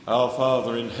Our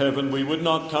Father in heaven, we would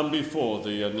not come before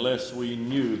Thee unless we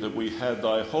knew that we had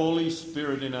Thy Holy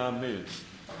Spirit in our midst.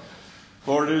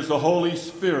 For it is the Holy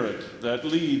Spirit that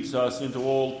leads us into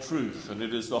all truth, and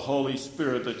it is the Holy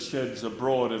Spirit that sheds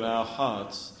abroad in our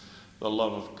hearts the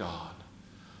love of God.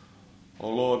 O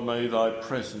Lord, may Thy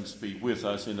presence be with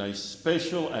us in a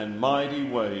special and mighty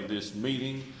way this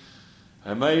meeting,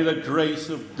 and may the grace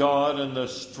of God and the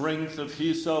strength of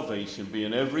His salvation be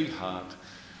in every heart.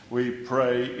 We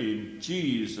pray in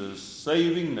Jesus'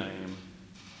 saving name.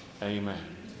 Amen.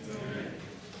 Amen.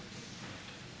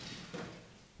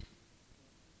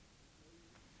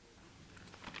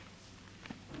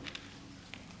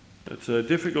 It's a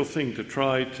difficult thing to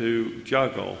try to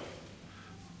juggle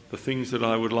the things that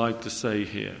I would like to say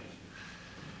here.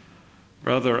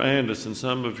 Brother Anderson,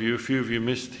 a few of you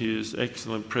missed his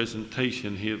excellent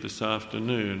presentation here this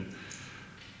afternoon,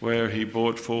 where he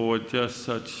brought forward just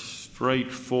such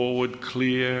straightforward,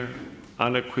 clear,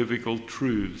 unequivocal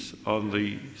truths on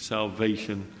the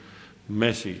salvation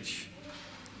message.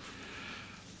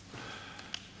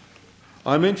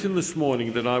 I mentioned this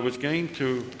morning that I was going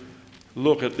to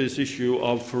look at this issue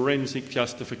of forensic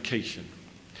justification.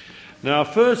 Now,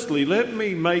 firstly, let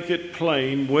me make it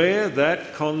plain where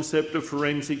that concept of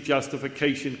forensic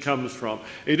justification comes from.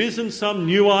 It isn't some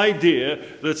new idea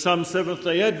that some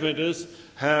Seventh-day Adventists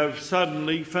have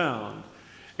suddenly found.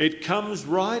 It comes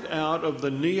right out of the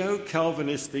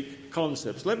neo-Calvinistic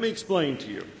concepts. Let me explain to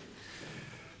you.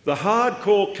 The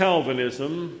hardcore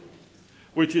Calvinism,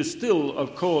 which is still,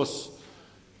 of course,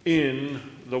 in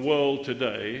the world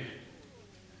today,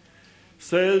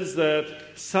 says that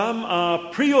some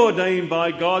are preordained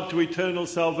by God to eternal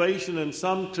salvation and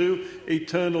some to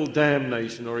eternal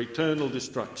damnation or eternal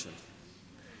destruction.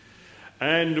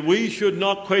 And we should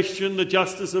not question the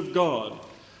justice of God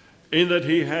in that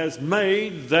He has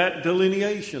made that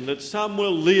delineation, that some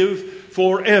will live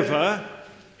forever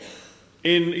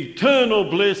in eternal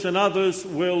bliss and others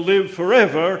will live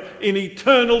forever in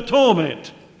eternal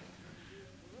torment.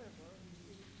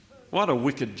 What a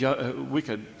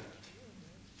wicked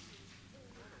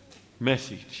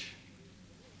message.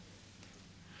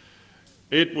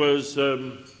 It was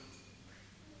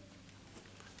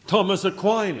Thomas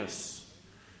Aquinas.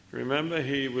 Remember,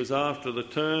 he was after the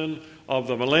turn of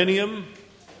the millennium.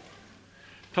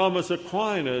 Thomas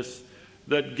Aquinas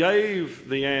that gave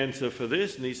the answer for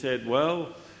this, and he said, well,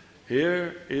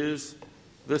 here is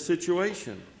the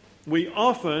situation. We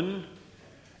often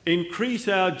increase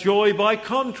our joy by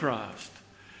contrast.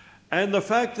 And the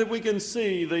fact that we can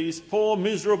see these poor,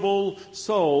 miserable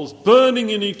souls burning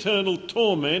in eternal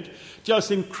torment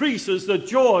just increases the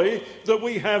joy that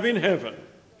we have in heaven.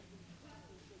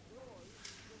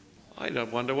 I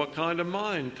don't wonder what kind of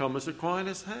mind Thomas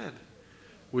Aquinas had.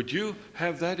 Would you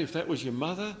have that if that was your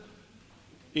mother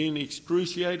in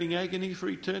excruciating agony for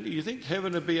eternity? You think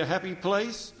heaven would be a happy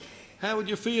place? How would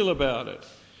you feel about it?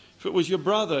 If it was your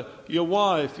brother, your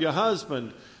wife, your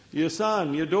husband, your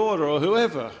son, your daughter, or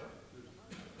whoever.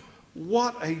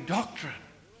 What a doctrine.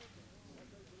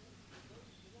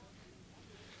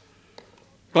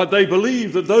 But they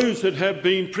believe that those that have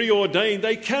been preordained,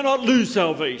 they cannot lose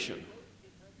salvation,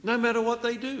 no matter what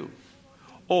they do.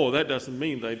 Or that doesn't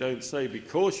mean they don't say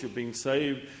because you've been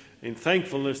saved in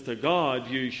thankfulness to God,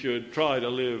 you should try to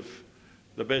live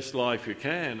the best life you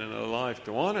can and a life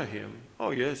to honour Him. Oh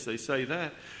yes, they say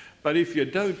that. But if you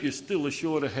don't, you're still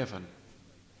assured of heaven.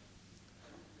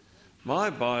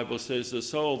 My Bible says the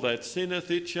soul that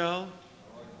sinneth, it shall.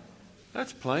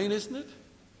 That's plain, isn't it?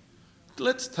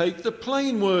 Let's take the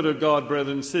plain word of God,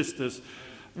 brothers and sisters.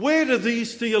 Where do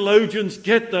these theologians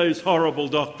get those horrible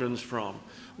doctrines from?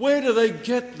 Where do they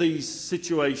get these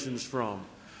situations from?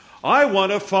 I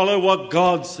want to follow what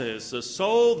God says. The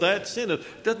soul that sinneth.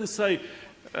 It doesn't say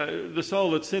the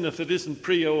soul that sinneth that isn't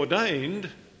preordained.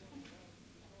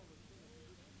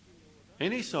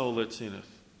 Any soul that sinneth,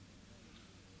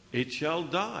 it shall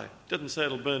die. It doesn't say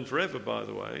it'll burn forever, by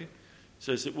the way. It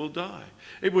says it will die.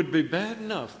 It would be bad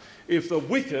enough if the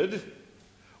wicked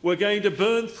were going to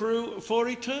burn through for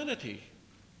eternity.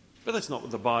 But that's not what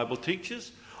the Bible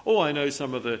teaches. Oh, I know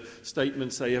some of the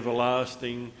statements say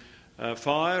everlasting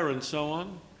fire and so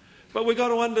on. But we've got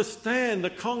to understand the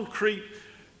concrete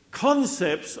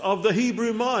concepts of the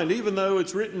Hebrew mind, even though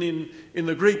it's written in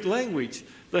the Greek language.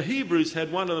 The Hebrews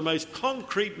had one of the most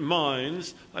concrete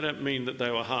minds. I don't mean that they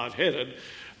were hard-headed,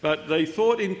 but they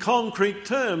thought in concrete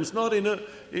terms, not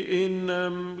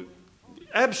in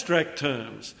abstract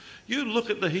terms. You look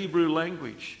at the Hebrew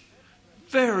language,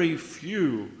 very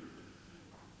few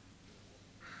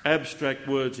abstract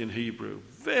words in Hebrew.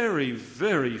 Very,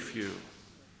 very few.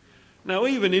 Now,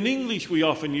 even in English, we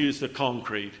often use the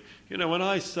concrete. You know, when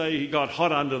I say he got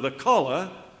hot under the collar,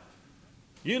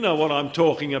 you know what I'm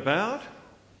talking about.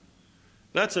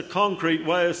 That's a concrete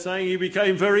way of saying he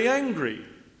became very angry.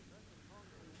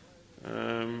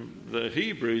 The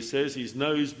Hebrew says his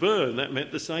nose burned. That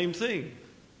meant the same thing.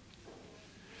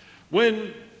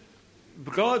 When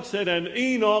God said, and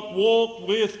Enoch walked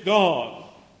with God,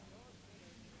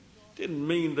 didn't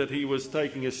mean that he was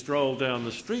taking a stroll down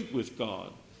the street with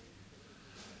God.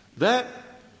 That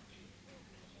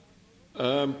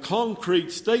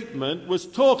concrete statement was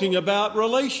talking about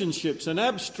relationships, an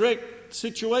abstract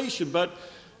situation, but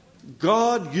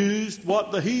God used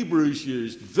what the Hebrews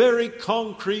used, very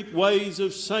concrete ways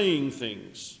of saying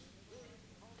things.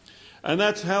 And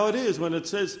that's how it is when it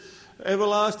says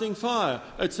everlasting fire.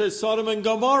 It says Sodom and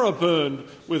Gomorrah burned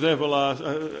with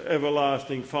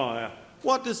everlasting fire.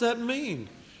 What does that mean?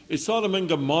 Is Sodom and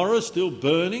Gomorrah still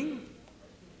burning?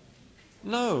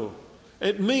 No.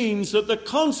 It means that the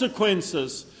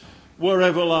consequences were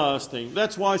everlasting.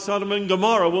 That's why Sodom and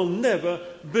Gomorrah will never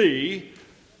be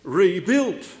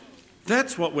rebuilt.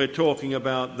 That's what we're talking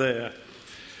about there.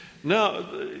 Now,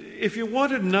 if you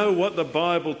want to know what the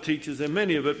Bible teaches, there are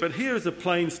many of it, but here's a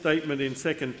plain statement in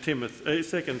 2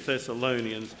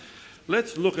 Thessalonians.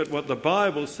 Let's look at what the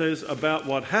Bible says about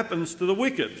what happens to the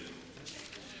wicked.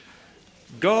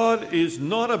 God is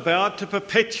not about to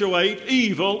perpetuate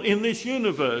evil in this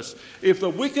universe. If the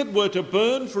wicked were to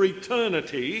burn for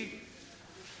eternity,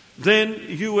 then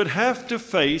you would have to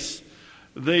face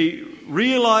the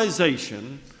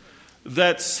realization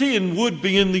that sin would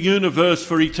be in the universe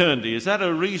for eternity. Is that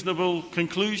a reasonable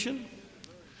conclusion?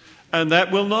 And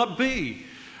that will not be.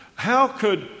 How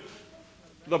could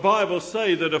the Bible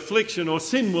say that affliction or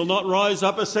sin will not rise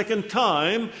up a second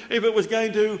time if it was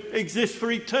going to exist for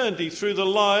eternity through the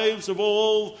lives of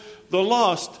all the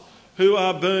lost who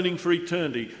are burning for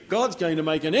eternity? God's going to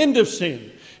make an end of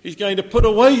sin. He's going to put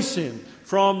away sin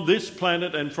from this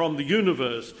planet and from the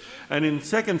universe. And in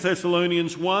 2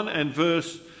 Thessalonians 1 and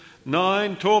verse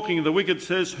 9, talking of the wicked,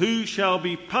 says, who shall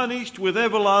be punished with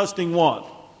everlasting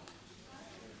what?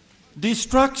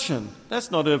 Destruction.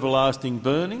 That's not everlasting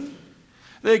burning.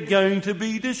 They're going to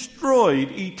be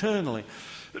destroyed eternally.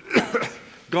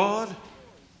 God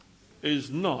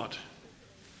is not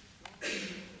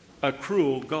a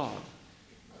cruel God.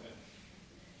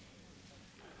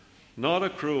 Not a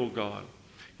cruel God.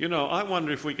 You know, I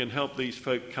wonder if we can help these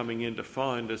folk coming in to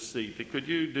find a seat. Could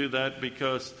you do that?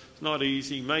 Because it's not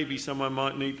easy. Maybe someone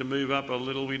might need to move up a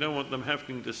little. We don't want them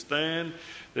having to stand.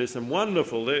 There's some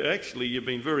wonderful... Actually, you've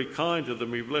been very kind to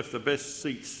them. We've left the best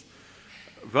seats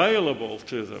available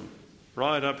to them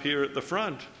right up here at the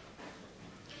front.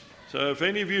 So if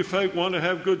any of you folk want to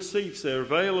have good seats, they're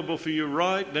available for you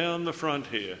right down the front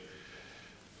here.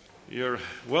 You're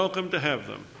welcome to have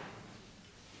them.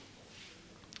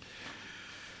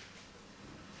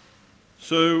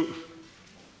 So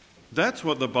that's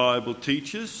what the Bible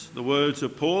teaches. The words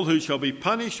of Paul, who shall be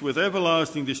punished with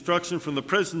everlasting destruction from the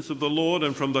presence of the Lord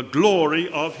and from the glory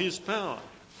of his power.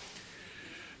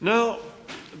 Now,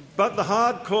 but the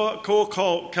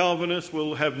hardcore Calvinists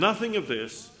will have nothing of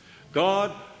this.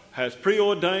 God has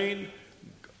preordained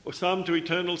some to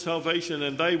eternal salvation,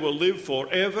 and they will live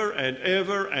forever and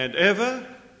ever and ever.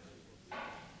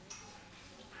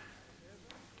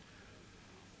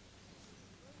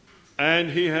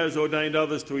 And he has ordained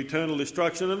others to eternal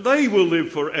destruction, and they will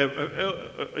live forever,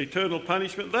 eternal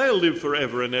punishment. They'll live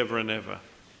forever and ever and ever.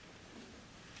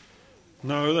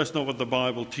 No, that's not what the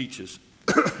Bible teaches.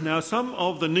 Now, some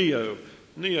of the neo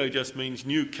just means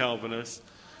new Calvinists,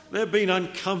 they've been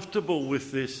uncomfortable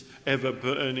with this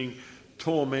ever-burning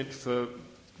torment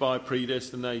by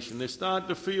predestination. They're starting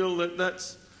to feel that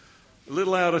that's a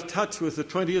little out of touch with the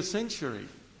 20th century.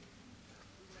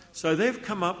 So they've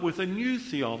come up with a new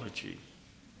theology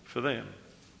for them.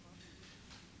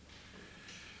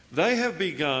 They have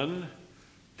begun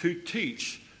to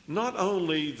teach not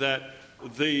only that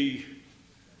the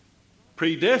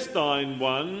predestined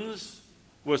ones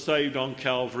were saved on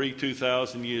Calvary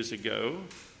 2,000 years ago,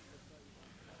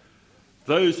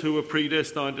 those who were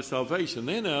predestined to salvation,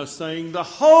 they're now saying the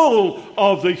whole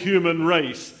of the human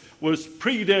race was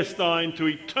predestined to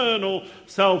eternal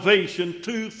salvation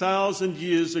 2,000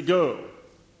 years ago.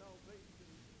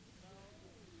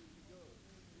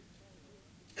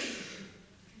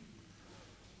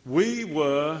 We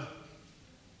were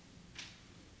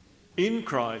in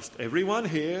Christ, everyone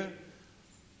here,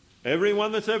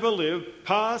 everyone that's ever lived,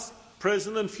 past,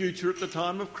 present and future at the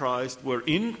time of Christ, were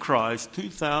in Christ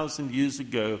 2,000 years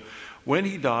ago when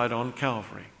he died on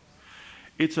Calvary.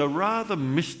 It's a rather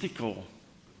mystical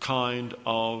kind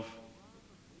of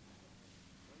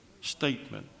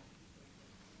statement.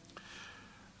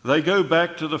 They go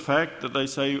back to the fact that they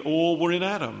say all were in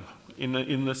Adam,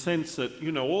 in the sense that,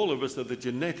 all of us are the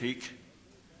genetic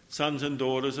sons and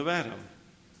daughters of Adam.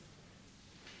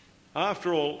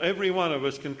 After all, every one of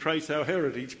us can trace our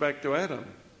heritage back to Adam.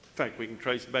 In fact, we can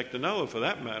trace it back to Noah for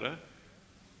that matter.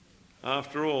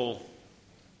 After all,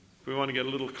 if we want to get a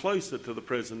little closer to the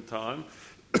present time,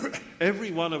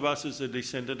 every one of us is a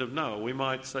descendant of Noah. We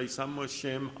might say some were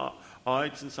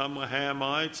Shemites and some were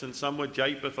Hamites and some were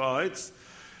Japhethites,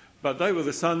 but they were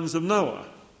the sons of Noah.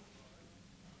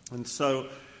 And so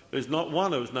there's not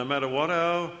one of us, no matter what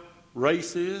our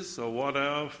race is or what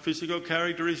our physical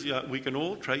characteristics are, we can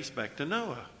all trace back to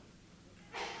Noah.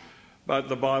 But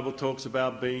the Bible talks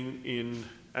about being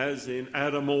as in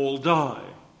Adam all die,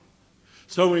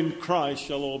 so in Christ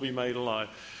shall all be made alive.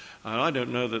 And I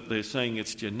don't know that they're saying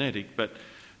it's genetic, but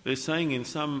they're saying in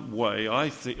some way,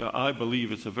 I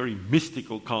believe it's a very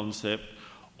mystical concept,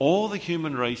 all the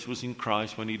human race was in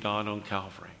Christ when he died on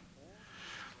Calvary.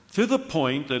 To the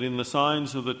point that in the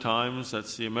Signs of the Times,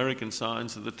 that's the American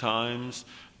Signs of the Times,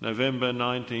 November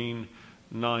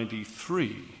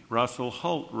 1993, Russell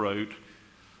Holt wrote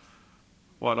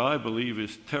what I believe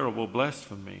is terrible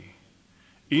blasphemy.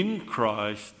 In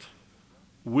Christ,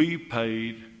 we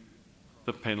paid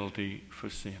the penalty for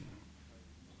sin.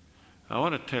 I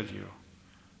want to tell you,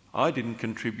 I didn't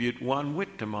contribute one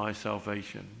whit to my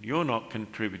salvation. You're not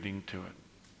contributing to it.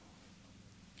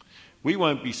 We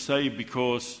won't be saved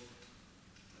because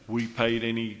we paid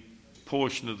any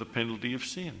portion of the penalty of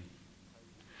sin.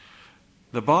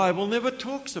 The Bible never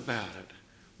talks about it.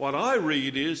 What I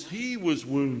read is, he was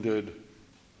wounded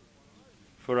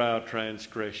for our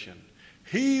transgression.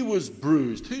 He was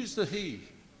bruised. Who's the he?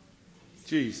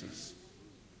 Jesus.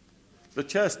 The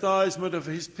chastisement of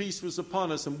his peace was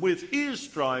upon us, and with his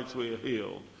stripes we are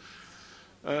healed.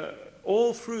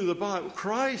 All through the Bible,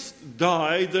 Christ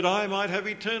died that I might have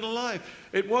eternal life.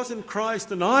 It wasn't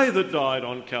Christ and I that died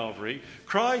on Calvary.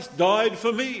 Christ died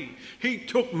for me. He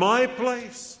took my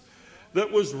place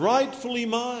that was rightfully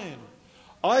mine.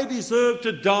 I deserve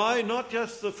to die, not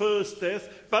just the first death,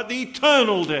 but the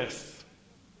eternal death.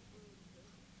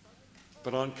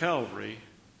 But on Calvary,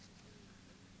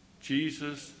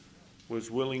 Jesus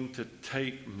was willing to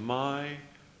take my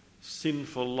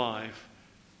sinful life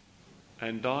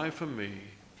and die for me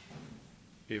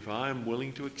if I am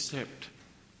willing to accept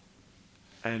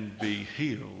and be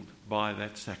healed by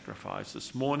that sacrifice.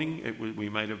 This morning we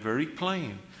made it very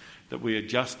plain that we are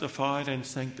justified and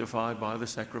sanctified by the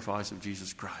sacrifice of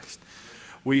Jesus Christ.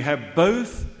 We have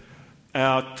both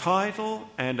our title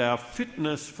and our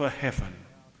fitness for heaven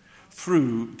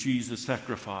through Jesus'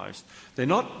 sacrifice. They're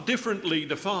not differently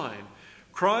defined.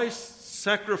 Christ's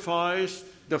sacrifice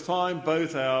defined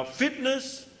both our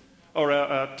fitness, or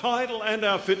our title, and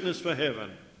our fitness for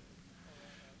heaven.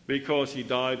 Because he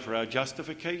died for our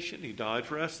justification, he died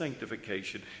for our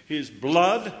sanctification. His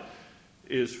blood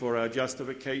is for our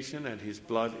justification, and his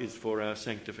blood is for our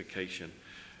sanctification.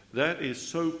 That is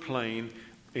so plain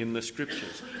in the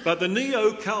Scriptures. But the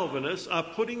Neo-Calvinists are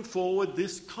putting forward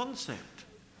this concept.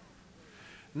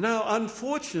 Now,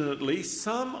 unfortunately,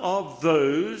 some of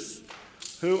those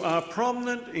who are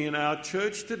prominent in our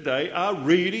church today are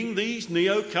reading these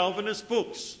Neo-Calvinist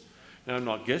books. Now, I'm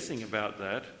not guessing about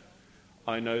that.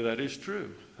 I know that is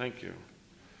true. Thank you.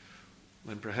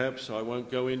 And perhaps I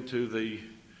won't go into the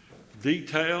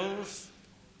details,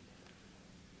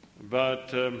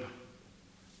 but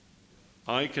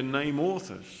I can name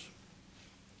authors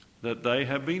that they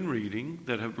have been reading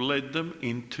that have led them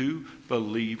into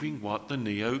believing what the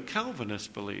Neo-Calvinists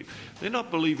believe. They're not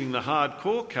believing the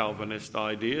hardcore Calvinist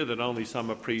idea that only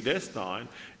some are predestined.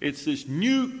 It's this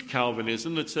new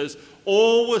Calvinism that says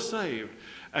all were saved.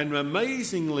 And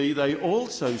amazingly, they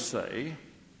also say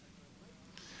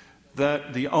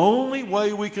that the only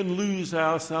way we can lose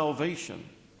our salvation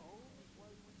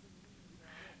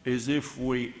is if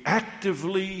we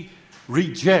actively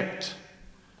reject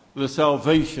the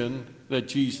salvation that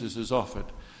Jesus has offered.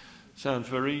 Sounds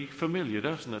very familiar,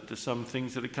 doesn't it, to some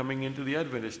things that are coming into the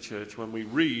Adventist church when we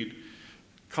read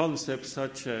concepts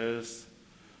such as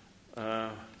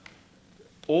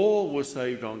all were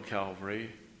saved on Calvary,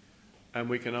 and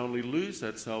we can only lose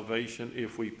that salvation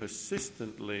if we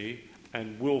persistently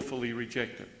and willfully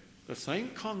reject it. The same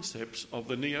concepts of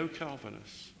the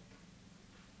Neo-Calvinists.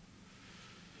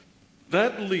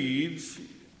 That leads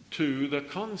to the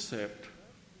concept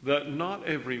that not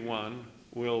everyone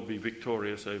will be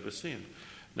victorious over sin.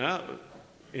 Now,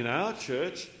 in our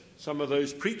church, some of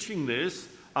those preaching this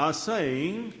are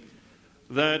saying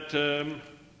that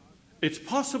it's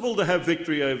possible to have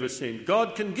victory over sin.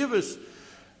 God can give us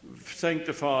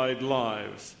sanctified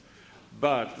lives,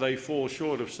 but they fall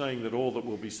short of saying that all that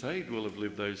will be saved will have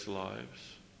lived those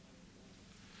lives.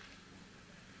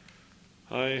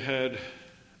 I had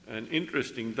an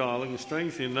interesting dialogue, and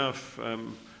strangely enough,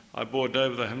 I bored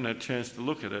over, I haven't had a chance to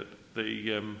look at it,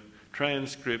 the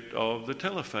transcript of the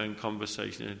telephone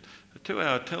conversation. A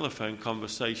 2-hour telephone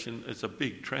conversation is a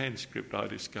big transcript, I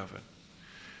discovered.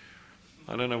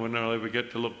 I don't know when I'll ever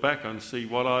get to look back and see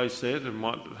what I said and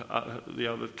what the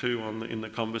other two in the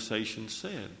conversation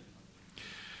said.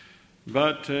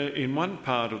 But in one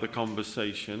part of the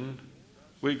conversation,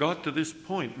 we got to this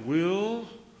point: will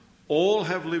all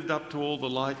have lived up to all the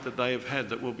light that they have had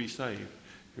that will be saved?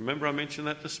 Remember I mentioned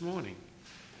that this morning.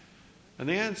 And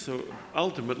the answer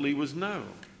ultimately was no.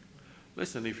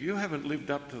 Listen, if you haven't lived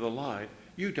up to the light,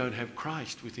 you don't have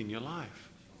Christ within your life.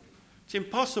 It's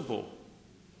impossible.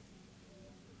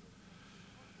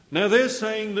 Now they're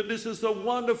saying that this is the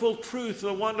wonderful truth,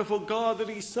 the wonderful God, that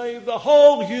he saved the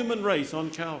whole human race on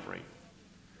Calvary.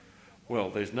 Well,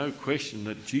 there's no question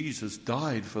that Jesus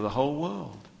died for the whole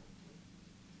world.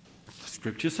 The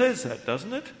Scripture says that,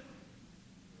 doesn't it?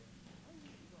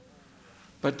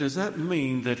 But does that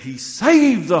mean that he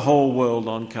saved the whole world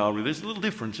on Calvary? There's a little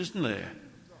difference, isn't there?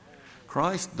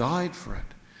 Christ died for it.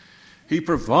 He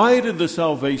provided the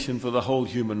salvation for the whole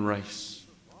human race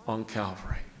on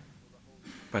Calvary.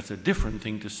 But it's a different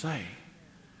thing to say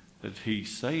that he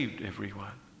saved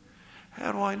everyone.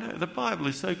 How do I know? The Bible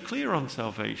is so clear on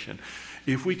salvation.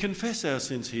 If we confess our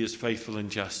sins, he is faithful and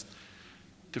just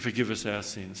to forgive us our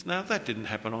sins. Now, that didn't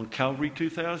happen on Calvary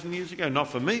 2,000 years ago. Not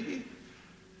for me.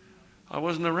 I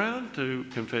wasn't around to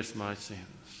confess my sins.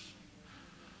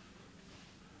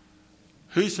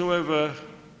 Whosoever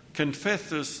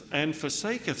confesseth and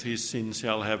forsaketh his sins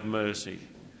shall have mercy.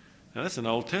 Now, that's an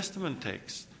Old Testament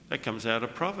text. That comes out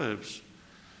of Proverbs.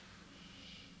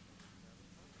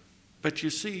 But you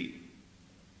see,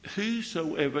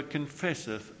 whosoever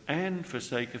confesseth and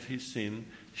forsaketh his sin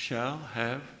shall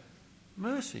have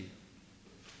mercy.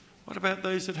 What about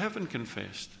those that haven't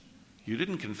confessed? You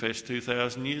didn't confess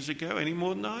 2,000 years ago any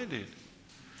more than I did.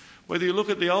 Whether you look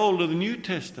at the Old or the New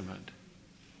Testament,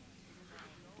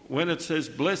 when it says,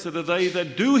 blessed are they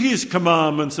that do his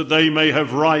commandments, that they may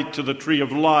have right to the tree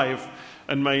of life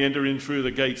and may enter in through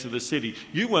the gates of the city.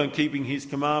 You weren't keeping his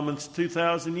commandments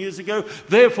 2,000 years ago,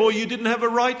 therefore you didn't have a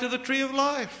right to the tree of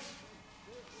life.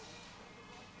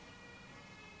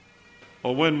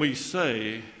 Or when we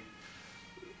say,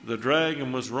 the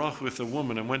dragon was wroth with the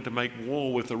woman and went to make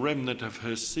war with the remnant of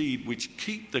her seed, which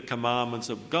keep the commandments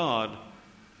of God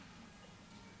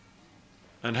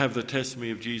and have the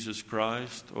testimony of Jesus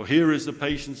Christ. Or here is the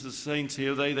patience of the saints,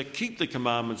 here they that keep the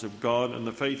commandments of God and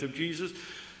the faith of Jesus.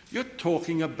 You're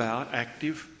talking about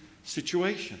active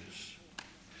situations.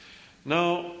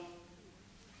 Now,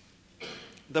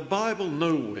 the Bible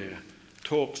nowhere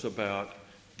talks about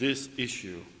this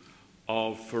issue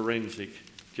of forensic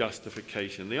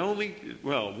justification.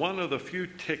 One of the few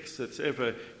texts that's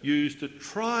ever used to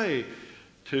try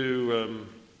to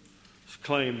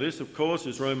claim this, of course,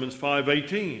 is Romans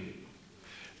 5:18.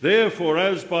 Therefore,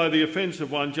 as by the offence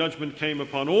of one judgment came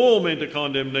upon all men to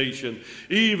condemnation,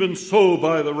 even so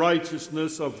by the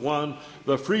righteousness of one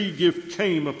the free gift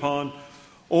came upon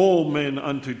all men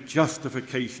unto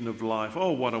justification of life.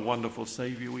 Oh, what a wonderful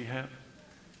Saviour we have.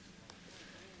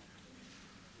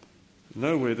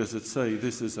 Nowhere does it say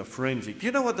this is a forensic. Do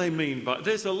you know what they mean by?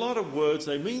 There's a lot of words,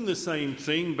 they mean the same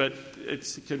thing, but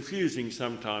it's confusing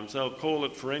sometimes. They'll call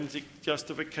it forensic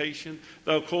justification,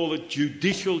 they'll call it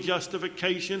judicial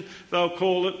justification, they'll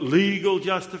call it legal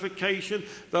justification,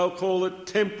 they'll call it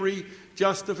temporary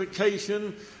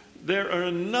justification. There are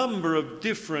a number of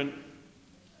different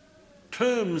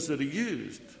terms that are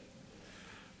used.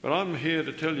 But I'm here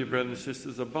to tell you, brothers and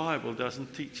sisters, the Bible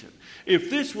doesn't teach it. If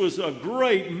this was a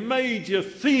great major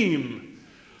theme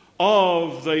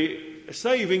of the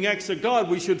saving acts of God,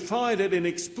 we should find it in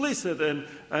explicit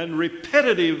and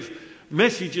repetitive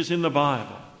messages in the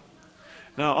Bible.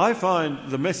 Now, I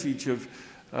find the message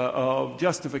of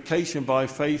justification by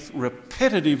faith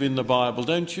repetitive in the Bible,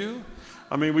 don't you?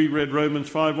 I mean, we read Romans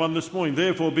 5:1 this morning.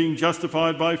 Therefore, being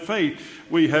justified by faith,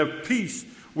 we have peace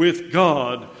with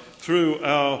God through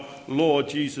our Lord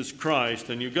Jesus Christ.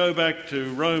 And you go back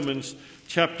to Romans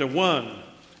chapter 1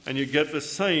 and you get the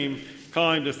same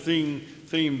kind of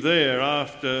theme there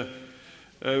after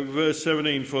verse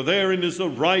 17. For therein is the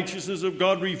righteousness of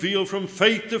God revealed from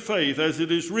faith to faith, as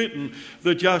it is written,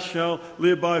 the just shall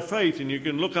live by faith. And you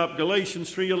can look up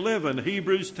Galatians 3:11,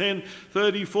 Hebrews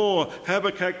 10:34,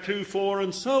 Habakkuk 2:4,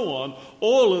 and so on.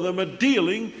 All of them are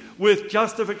dealing with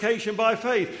justification by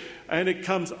faith. And it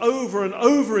comes over and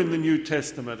over in the New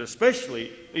Testament,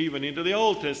 especially even into the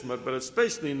Old Testament, but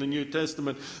especially in the New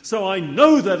Testament. So I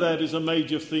know that that is a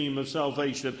major theme of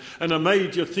salvation and a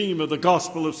major theme of the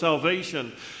gospel of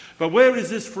salvation. But where is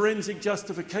this forensic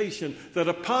justification that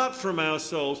apart from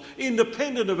ourselves,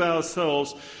 independent of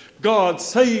ourselves, God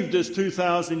saved us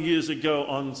 2,000 years ago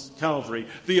on Calvary?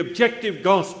 The objective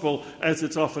gospel, as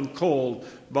it's often called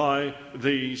by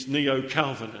these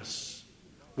neo-Calvinists.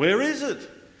 Where is it?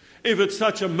 If it's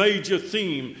such a major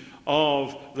theme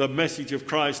of the message of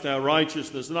Christ, our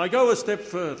righteousness. And I go a step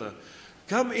further.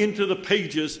 Come into the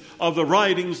pages of the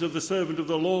writings of the servant of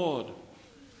the Lord.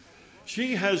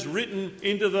 She has written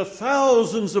into the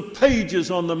thousands of pages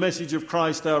on the message of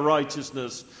Christ, our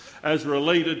righteousness, as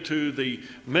related to the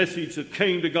message that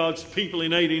came to God's people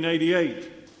in 1888.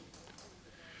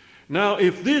 Now,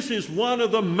 if this is one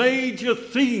of the major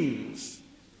themes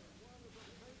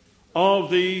of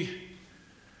the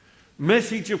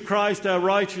message of Christ, our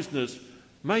righteousness,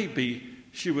 maybe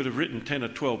she would have written 10 or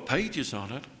 12 pages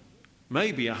on it,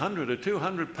 maybe 100 or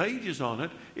 200 pages on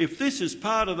it, if this is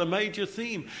part of the major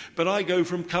theme. But I go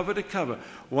from cover to cover.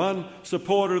 One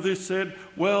supporter of this said,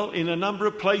 well, in a number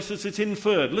of places it's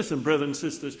inferred. Listen, brothers and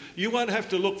sisters, you won't have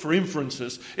to look for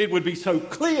inferences. It would be so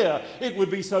clear, it would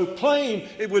be so plain,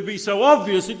 it would be so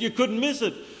obvious that you couldn't miss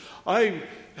it.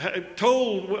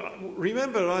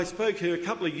 Remember I spoke here a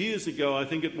couple of years ago, I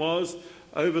think it was,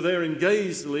 over there in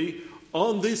Gazeley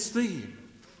on this theme.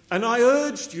 And I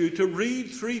urged you to read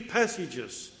 3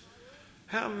 passages.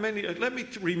 How many? Let me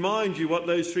remind you what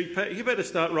those 3 passages... You better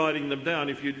start writing them down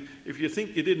if you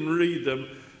think you didn't read them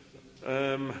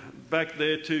back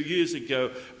there 2 years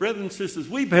ago. Brothers and sisters,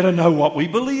 we better know what we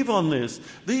believe on this.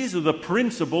 These are the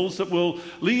principles that will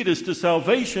lead us to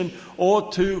salvation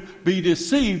or to be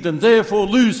deceived and therefore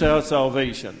lose our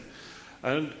salvation.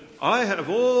 And I have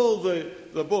all the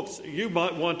books. You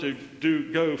might want to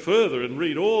go further and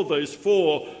read all those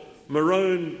 4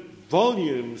 Maroon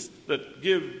volumes that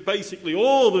give basically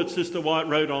all that Sister White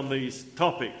wrote on these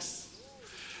topics.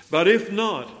 But if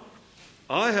not,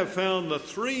 I have found the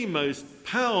 3 most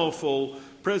powerful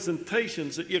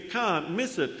presentations that you can't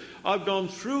miss it. I've gone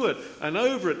through it and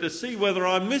over it to see whether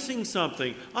I'm missing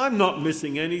something. I'm not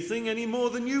missing anything any more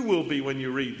than you will be when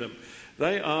you read them.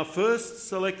 They are first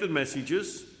selected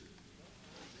messages,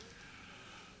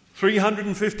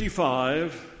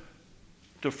 355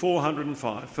 to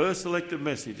 405. First selected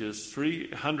messages,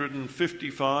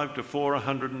 355 to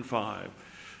 405.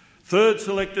 Third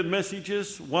selected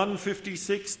messages,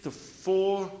 156 to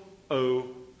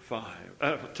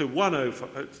 405. To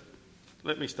 105.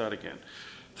 Let me start again.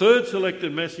 Third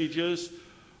selected messages,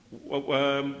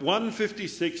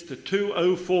 156 to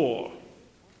 204.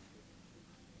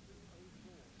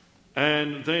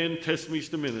 And then Testimonies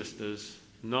to Ministers,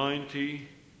 89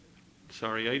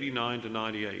 to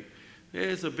 98.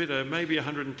 There's a bit of maybe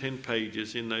 110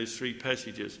 pages in those 3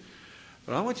 passages.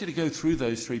 But I want you to go through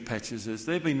those 3 passages.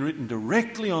 They've been written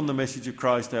directly on the message of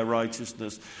Christ, our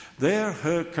righteousness. They're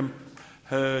her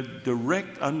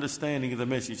direct understanding of the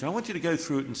message. I want you to go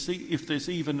through it and see if there's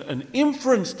even an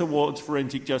inference towards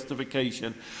forensic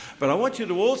justification. But I want you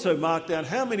to also mark down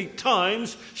how many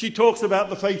times she talks about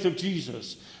the faith of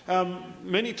Jesus. How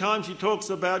many times she talks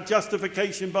about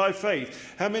justification by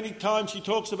faith. How many times she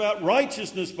talks about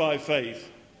righteousness by faith.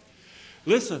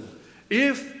 Listen,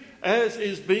 if, as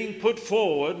is being put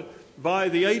forward by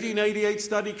the 1888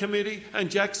 Study Committee and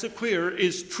Jack Sequeira,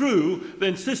 is true,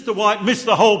 then Sister White missed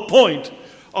the whole point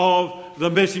of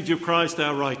the message of Christ,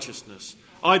 our righteousness.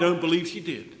 I don't believe she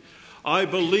did. I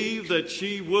believe that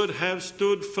she would have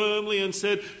stood firmly and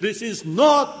said, this is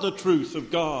not the truth of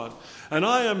God. And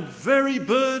I am very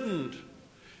burdened,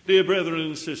 dear brethren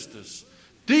and sisters,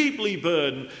 deeply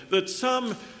burdened that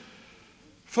some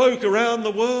folk around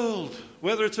the world,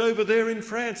 whether it's over there in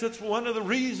France, that's one of the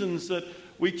reasons that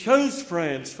we chose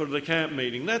France for the camp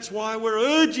meeting. That's why we're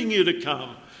urging you to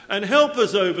come and help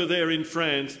us over there in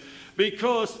France,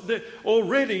 because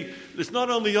already there's not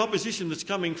only opposition that's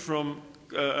coming from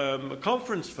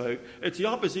conference folk, it's the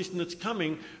opposition that's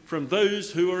coming from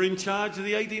those who are in charge of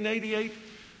the 1888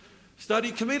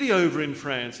 Study Committee over in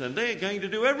France, and they're going to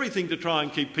do everything to try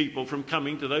and keep people from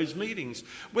coming to those meetings.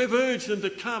 We've urged them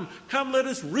to come. Come, let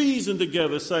us reason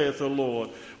together, saith the Lord.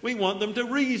 We want them to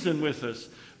reason with us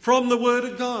from the Word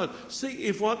of God. See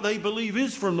if what they believe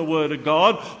is from the Word of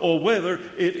God or whether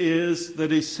it is the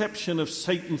deception of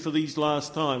Satan for these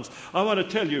last times. I want to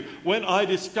tell you, when I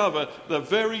discover the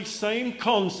very same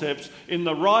concepts in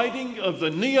the writing of the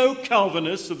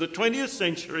neo-Calvinists of the 20th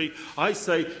century, I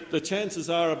say the chances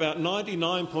are about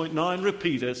 99.9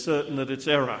 repeater certain that it's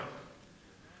error.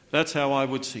 That's how I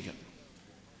would see it.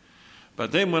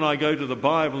 But then when I go to the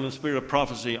Bible and the spirit of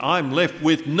prophecy, I'm left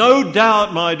with no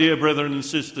doubt, my dear brethren and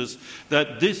sisters,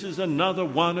 that this is another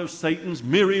one of Satan's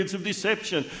myriads of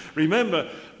deception. Remember,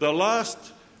 the last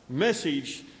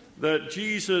message that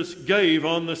Jesus gave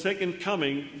on the second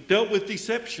coming dealt with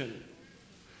deception.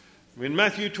 In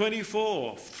Matthew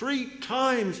 24, 3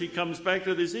 times he comes back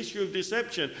to this issue of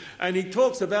deception, and he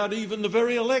talks about even the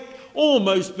very elect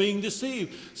almost being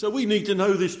deceived. So we need to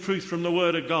know this truth from the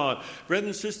Word of God. Brothers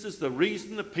and sisters, the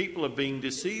reason that people are being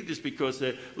deceived is because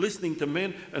they're listening to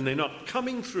men and they're not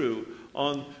coming through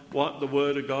on what the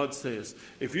Word of God says.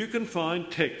 If you can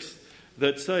find texts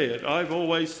that say it, I've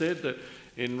always said that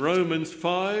in Romans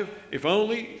 5, if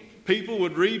only people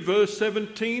would read verse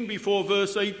 17 before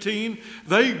verse 18,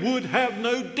 they would have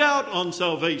no doubt on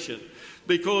salvation.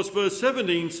 Because verse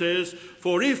 17 says,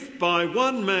 "For if by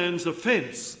one man's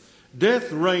offence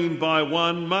death reigned by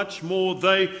one, much more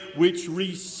they which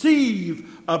receive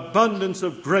abundance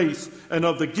of grace and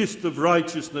of the gift of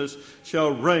righteousness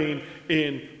shall reign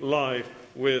in life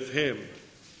with him."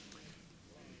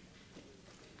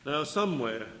 Now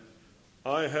somewhere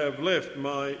I have left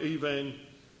my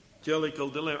evangelical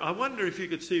dilemma. I wonder if you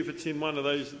could see if it's in one of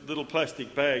those little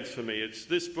plastic bags for me. It's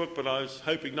this book, but I was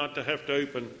hoping not to have to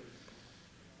open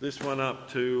this one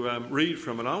up to read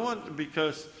from it.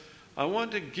 Because I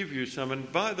want to give you some.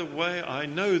 And by the way, I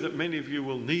know that many of you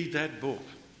will need that book.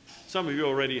 Some of you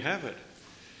already have it.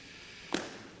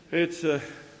 It's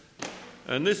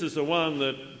and this is the one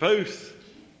that both.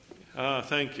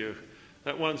 Thank you.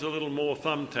 That one's a little more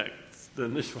thumbtack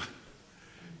than this one,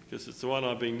 because it's the one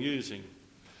I've been using.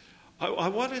 I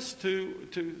want us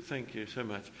to thank you so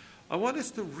much. I want us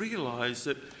to realise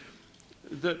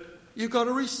that you've got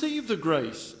to receive the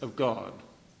grace of God.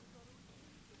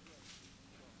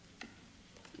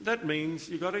 That means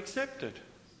you've got to accept it.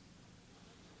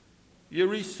 You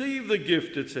receive the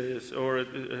gift, it says, or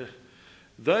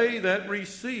they that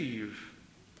receive,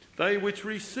 they which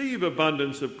receive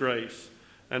abundance of grace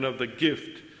and of the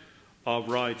gift of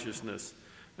righteousness.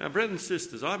 Now, brothers and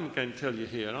sisters, I'm going to tell you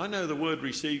here, and I know the word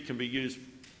receive can be used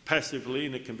passively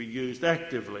and it can be used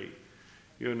actively.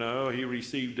 You know, he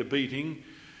received a beating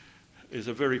is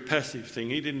a very passive thing.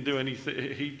 He didn't do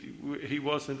anything. He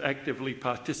wasn't actively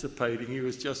participating. He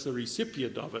was just a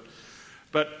recipient of it.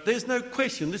 But there's no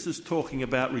question this is talking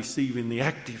about receiving the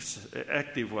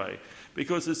active way,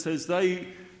 because it says they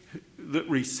that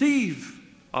receive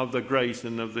of the grace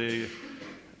and of the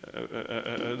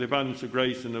abundance of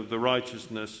grace and of the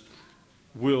righteousness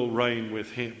will reign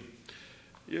with him.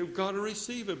 You've got to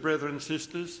receive it, brethren and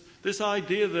sisters. This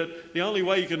idea that the only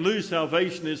way you can lose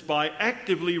salvation is by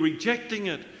actively rejecting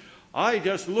it. I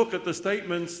just look at the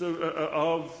statements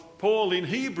of Paul in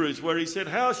Hebrews, where he said,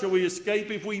 how shall we escape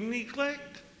if we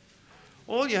neglect?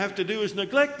 All you have to do is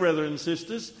neglect, brethren and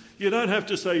sisters. You don't have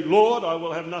to say, Lord, I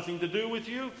will have nothing to do with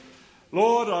you.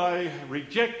 Lord, I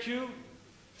reject you.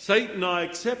 Satan, I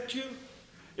accept you.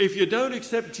 If you don't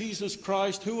accept Jesus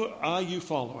Christ, who are you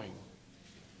following?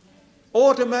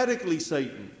 Automatically,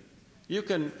 Satan.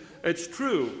 It's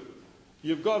true,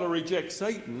 you've got to reject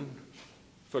Satan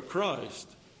for Christ.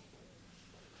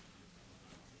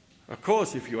 Of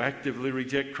course, if you actively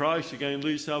reject Christ, you're going to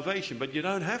lose salvation. But you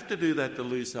don't have to do that to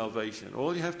lose salvation.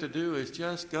 All you have to do is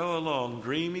just go along,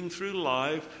 dreaming through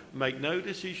life, make no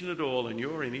decision at all, and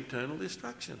you're in eternal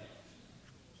destruction.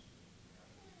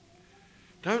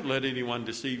 Don't let anyone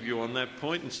deceive you on that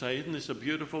point and say, isn't this a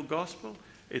beautiful gospel?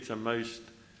 It's a most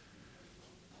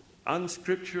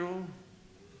unscriptural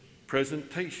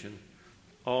presentation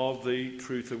of the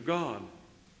truth of God.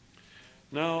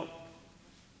 Now,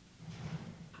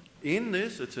 in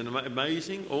this, it's an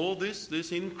amazing, all this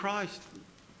in Christ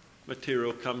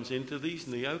material comes into these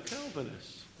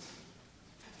neo-Calvinists.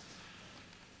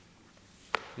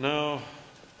 Now,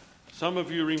 some of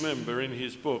you remember in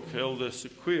his book, Elder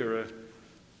Sequeira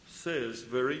says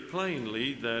very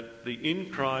plainly that the in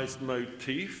Christ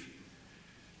motif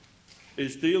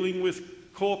is dealing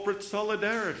with corporate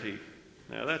solidarity.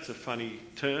 Now that's a funny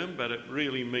term, but it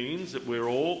really means that we're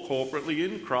all corporately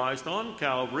in Christ on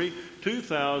Calvary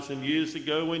 2,000 years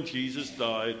ago when Jesus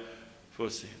died for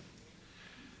sin.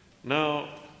 Now,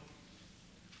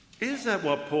 is that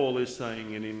what Paul is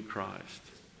saying in Christ?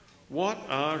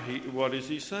 What is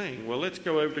he saying? Well, let's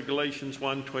go over to Galatians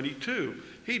 1:22.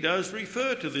 He does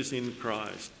refer to this in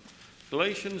Christ.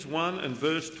 Galatians 1 and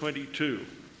verse 22.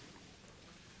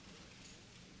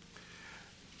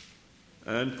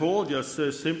 And Paul just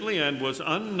says simply, and was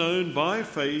unknown by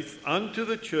faith unto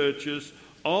the churches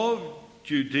of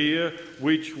Judea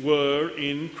which were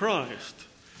in Christ.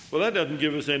 Well, that doesn't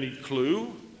give us any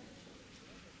clue,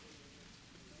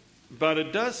 but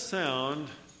it does sound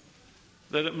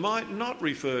that it might not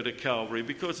refer to Calvary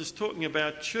because it's talking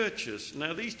about churches.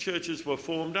 Now, these churches were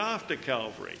formed after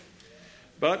Calvary,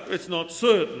 but it's not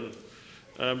certain.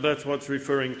 That's what's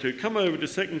referring to. Come over to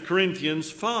 2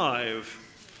 Corinthians 5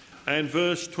 and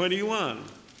verse 21.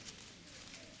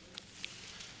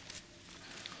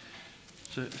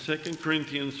 2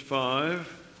 Corinthians 5,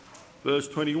 verse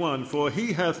 21. For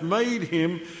he hath made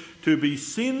him to be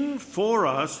sin for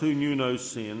us who knew no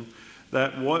sin,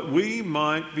 that we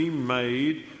might be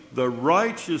made the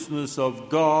righteousness of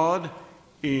God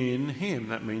in him.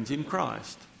 That means in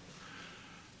Christ.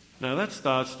 Now that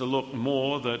starts to look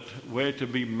more that we're to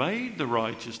be made the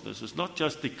righteousness. It's not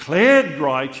just declared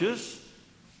righteous.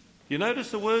 You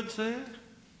notice the words there?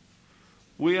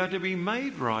 We are to be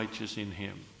made righteous in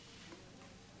him.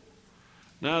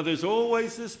 Now there's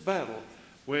always this battle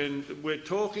when we're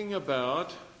talking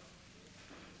about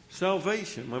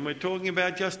salvation, when we're talking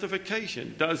about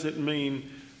justification. Does it mean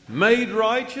made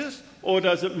righteous or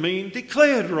does it mean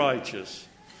declared righteous?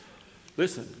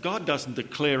 Listen, God doesn't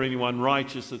declare anyone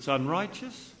righteous that's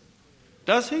unrighteous,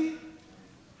 does he?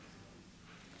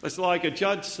 It's like a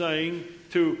judge saying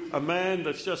to a man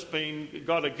that's just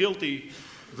got a guilty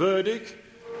verdict,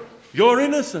 you're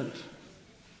innocent.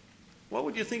 What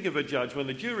would you think of a judge when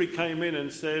the jury came in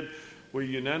and said, we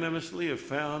unanimously have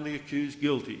found the accused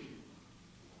guilty?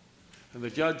 And the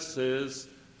judge says,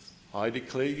 I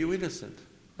declare you innocent.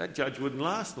 That judge wouldn't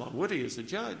last long, would he, as a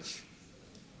judge?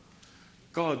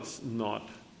 God's not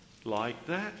like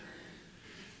that.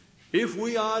 If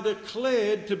we are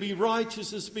declared to be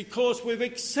righteous, it's because we've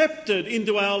accepted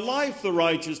into our life the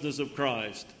righteousness of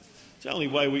Christ. It's the only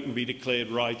way we can be declared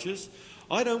righteous.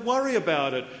 I don't worry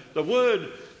about it. The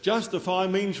word justify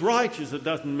means righteous. It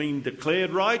doesn't mean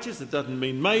declared righteous. It doesn't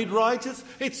mean made righteous.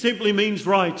 It simply means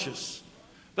righteous.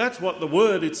 That's what the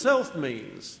word itself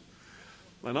means.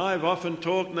 And I've often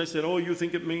talked and they said, oh, you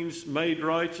think it means made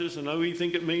righteous, and oh, you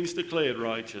think it means declared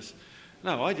righteous.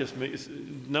 No, I just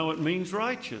know it means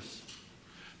righteous.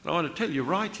 But I want to tell you,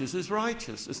 righteous is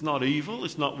righteous. It's not evil,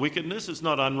 it's not wickedness, it's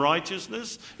not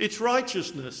unrighteousness, it's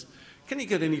righteousness. Can you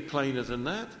get any plainer than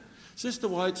that? Sister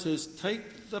White says,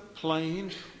 take the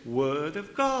plain word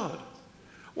of God.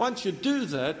 Once you do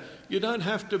that, you don't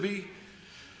have to be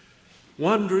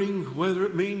wondering whether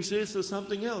it means this or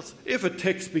something else. If a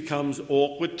text becomes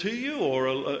awkward to you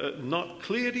or not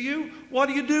clear to you, what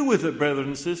do you do with it, brothers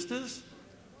and sisters?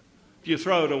 Do you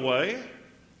throw it away?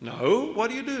 No. What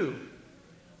do?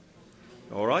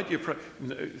 All right, you pray.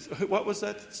 What was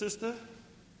that, sister?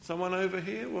 Someone over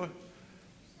here? What?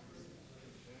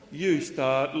 You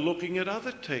start looking at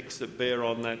other texts that bear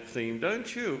on that theme,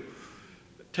 don't you?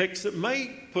 Texts that may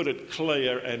put it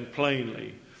clear and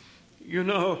plainly. You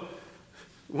know,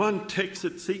 one text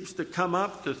that seems to come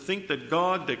up to think that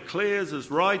God declares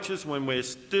as righteous when we're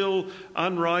still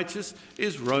unrighteous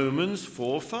is Romans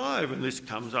 4:5, and this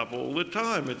comes up all the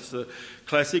time. It's the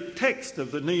classic text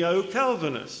of the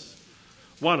neo-Calvinists,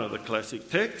 one of the classic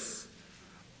texts.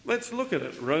 Let's look at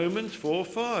it, Romans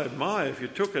 4:5. My, if you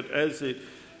took it as it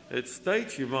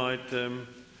states, you might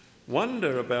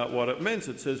wonder about what it means.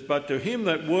 It says, but to him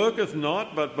that worketh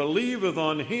not, but believeth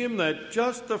on him that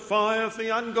justifieth the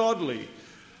ungodly.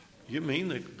 You mean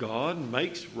that God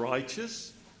makes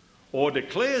righteous, or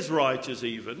declares righteous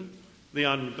even, the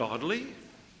ungodly?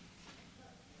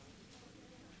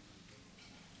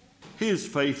 His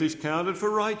faith is counted for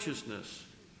righteousness.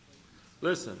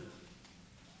 Listen.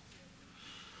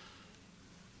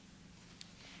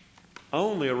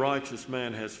 Only a righteous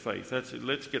man has faith. That's it.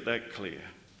 Let's get that clear.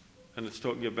 And it's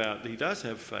talking about he does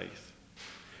have faith.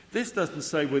 This doesn't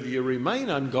say whether you remain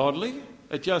ungodly.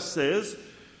 It just says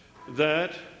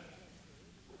that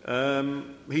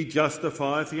he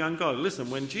justifieth the ungodly.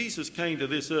 Listen, when Jesus came to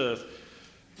this earth,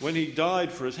 when he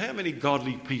died for us, how many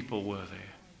godly people were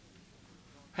there?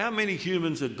 How many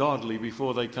humans are godly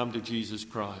before they come to Jesus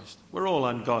Christ? We're all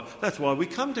ungodly. That's why we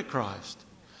come to Christ.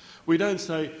 We don't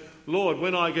say, Lord,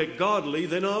 when I get godly,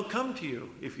 then I'll come to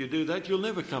you. If you do that, you'll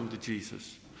never come to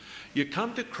Jesus. You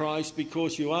come to Christ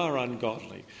because you are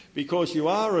ungodly, because you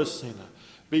are a sinner,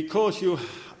 because you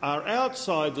are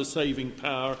outside the saving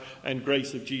power and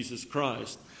grace of Jesus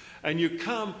Christ. And you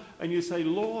come and you say,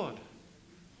 Lord,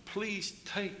 please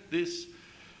take this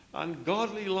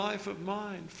ungodly life of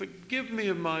mine. Forgive me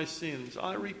of my sins.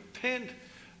 I repent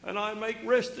and I make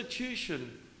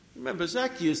restitution. Remember,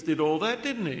 Zacchaeus did all that,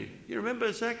 didn't he? You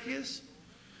remember Zacchaeus?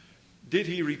 Did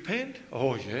he repent?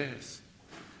 Oh, yes.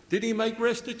 Did he make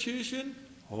restitution?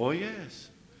 Oh, yes.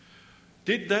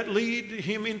 Did that lead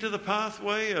him into the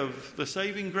pathway of the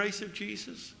saving grace of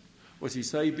Jesus? Was he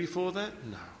saved before that?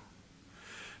 No.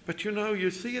 But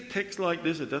you see a text like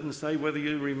this, it doesn't say whether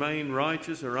you remain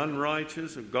righteous or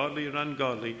unrighteous or godly or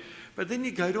ungodly. But then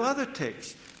you go to other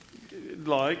texts,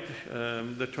 like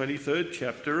the 23rd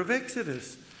chapter of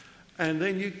Exodus. And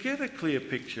then you get a clear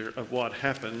picture of what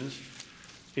happens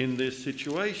in this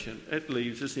situation. It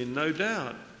leaves us in no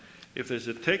doubt. If there's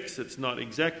a text that's not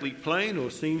exactly plain or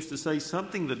seems to say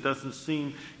something that doesn't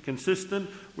seem consistent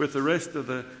with the rest of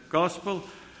the gospel,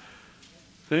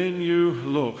 then you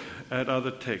look at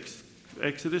other texts.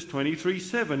 Exodus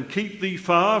 23:7, keep thee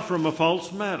far from a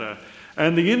false matter,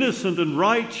 and the innocent and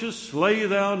righteous slay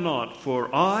thou not,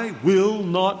 for I will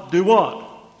not do what?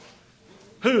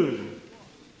 Whom?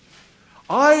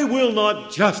 I will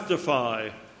not justify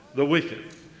the wicked.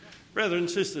 Brothers and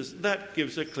sisters, that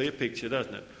gives a clear picture,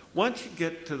 doesn't it? Once you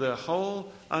get to the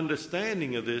whole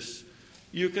understanding of this,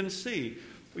 you can see.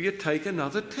 You take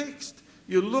another text.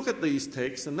 You look at these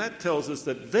texts, and that tells us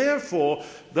that therefore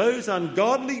those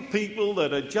ungodly people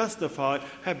that are justified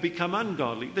have become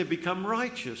ungodly. They've become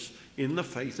righteous in the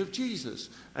faith of Jesus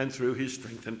and through his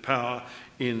strength and power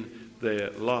in their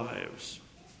lives.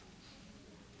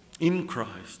 In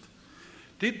Christ.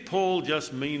 Did Paul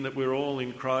just mean that we're all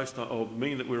in Christ, or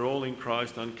mean that we're all in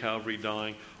Christ on Calvary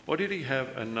dying? Or did he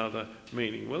have another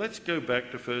meaning? Well, let's go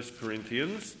back to 2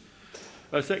 Corinthians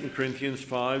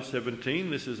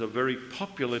 5:17. This is a very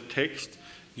popular text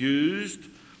used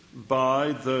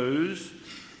by those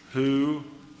who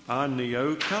are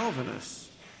neo-Calvinists.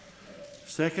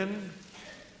 2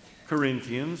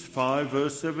 Corinthians 5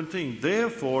 verse 17.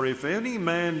 Therefore, if any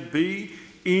man be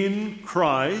in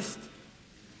Christ,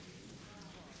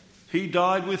 he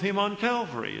died with him on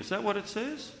Calvary. Is that what it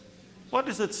says? What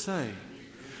does it say?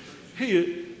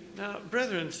 Here, now,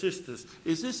 brethren and sisters,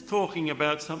 is this talking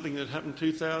about something that happened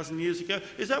 2,000 years ago?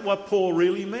 Is that what Paul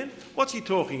really meant? What's he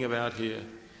talking about here?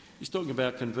 He's talking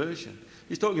about conversion.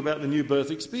 He's talking about the new birth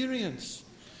experience.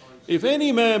 If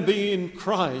any man be in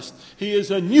Christ, he is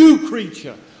a new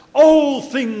creature. All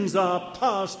things are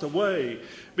passed away.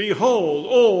 Behold,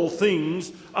 all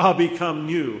things are become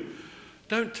new.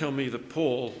 Don't tell me that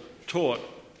Paul taught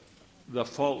the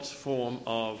false form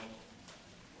of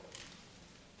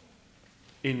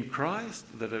in Christ,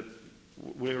 that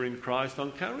we're in Christ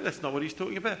on Calvary. That's not what he's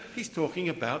talking about. He's talking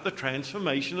about the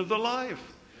transformation of the life.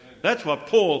 That's what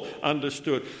Paul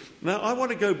understood. Now, I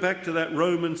want to go back to that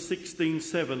Romans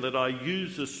 16:7 that I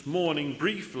used this morning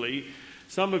briefly.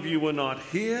 Some of you were not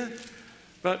here,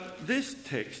 but this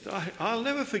text, I'll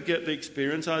never forget the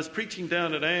experience. I was preaching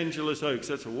down at Angeles Oaks.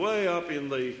 That's way up in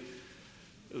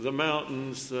the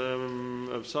mountains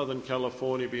of Southern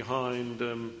California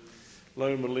behind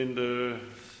Loma Linda,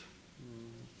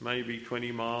 maybe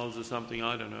 20 miles or something,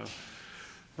 I don't know,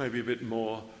 maybe a bit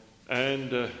more.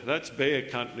 And that's bear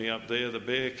country up there. The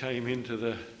bear came into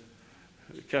the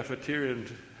cafeteria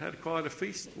and had quite a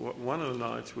feast one of the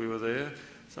nights we were there.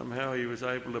 Somehow he was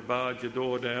able to barge the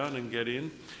door down and get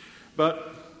in.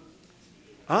 But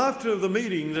after the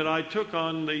meeting that I took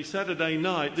on the Saturday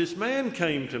night, this man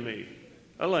came to me,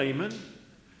 a layman.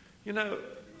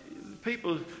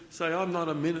 People say, I'm not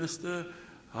a minister,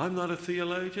 I'm not a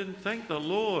theologian. Thank the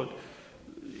Lord.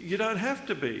 You don't have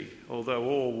to be, although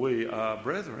all we are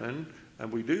brethren,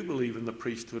 and we do believe in the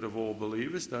priesthood of all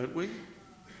believers, don't we?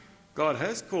 God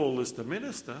has called us to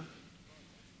minister.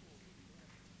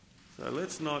 So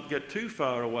let's not get too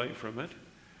far away from it.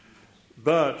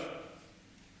 But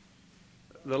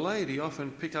the lady often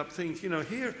pick up things.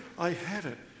 Here I had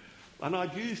it. And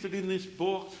I'd used it in this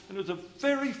book, and it was the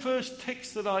very first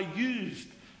text that I used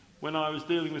when I was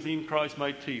dealing with In Christ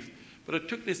Motif. But it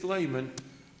took this layman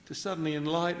to suddenly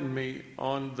enlighten me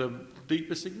on the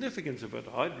deeper significance of it.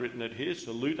 I'd written it here,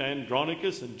 salute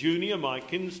Andronicus and Junior, my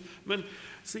kinsmen.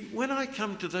 See, when I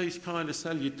come to those kind of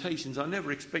salutations, I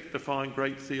never expect to find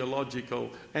great theological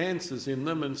answers in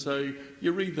them, and so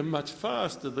you read them much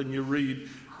faster than you read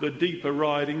the deeper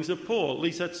writings of Paul. At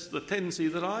least that's the tendency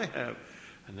that I have.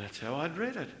 And that's how I'd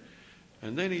read it.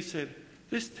 And then he said,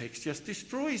 this text just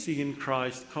destroys the in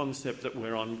Christ concept that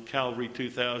we're on Calvary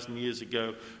 2,000 years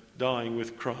ago, dying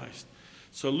with Christ.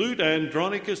 Salute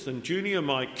Andronicus and Junior,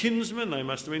 my kinsmen, they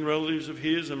must have been relatives of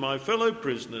his, and my fellow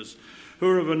prisoners, who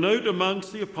are of a note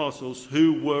amongst the apostles,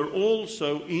 who were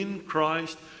also in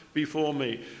Christ before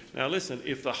me. Now listen,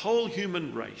 if the whole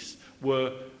human race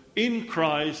were in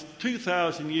Christ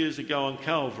 2,000 years ago on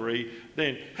Calvary,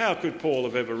 then how could Paul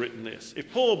have ever written this?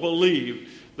 If Paul believed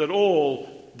that all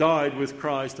died with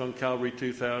Christ on Calvary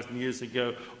 2,000 years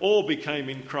ago, all became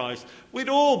in Christ, we'd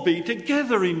all be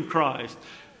together in Christ.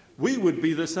 We would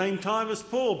be the same time as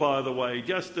Paul, by the way,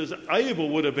 just as Abel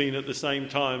would have been at the same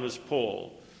time as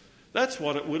Paul. That's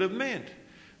what it would have meant.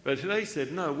 But they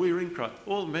said, no, we're in Christ.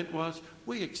 All it meant was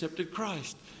we accepted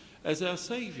Christ as our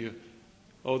Saviour.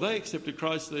 Or they accepted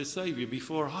Christ as their Saviour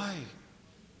before I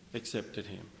accepted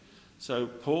him. So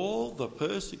Paul the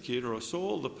persecutor, or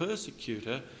Saul the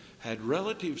persecutor, had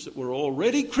relatives that were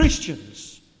already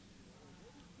Christians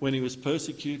when he was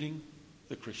persecuting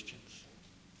the Christians.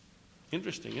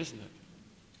 Interesting, isn't it?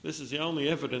 This is the only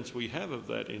evidence we have of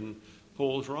that in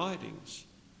Paul's writings.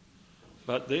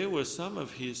 But there were some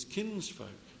of his kinsfolk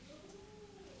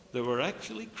that were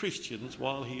actually Christians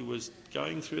while he was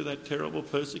going through that terrible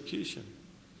persecution.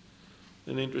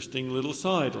 An interesting little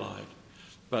sidelight.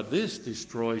 But this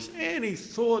destroys any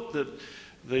thought that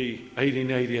the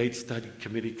 1888 study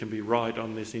committee can be right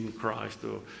on this in Christ,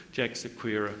 or Jack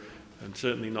Sequeira, and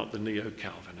certainly not the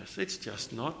neo-Calvinists. It's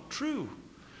just not true.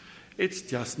 It's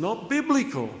just not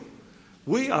biblical.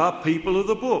 We are people of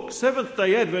the book.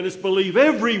 Seventh-day Adventists believe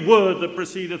every word that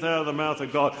proceedeth out of the mouth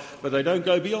of God, but they don't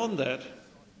go beyond that.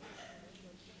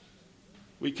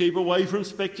 We keep away from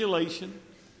speculation.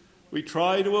 We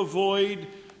try to avoid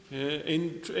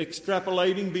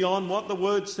extrapolating beyond what the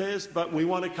Word says, but we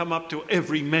want to come up to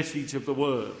every message of the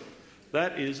Word.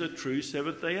 That is a true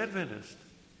Seventh-day Adventist.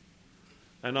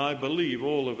 And I believe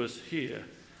all of us here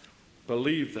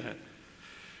believe that.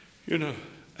 You know,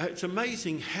 it's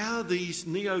amazing how these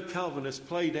neo-Calvinists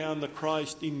play down the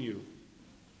Christ in you.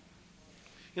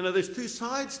 You know, there's two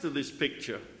sides to this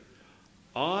picture.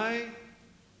 I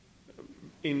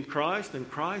in Christ and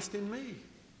Christ in me.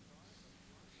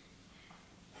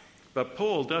 But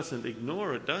Paul doesn't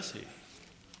ignore it, does he?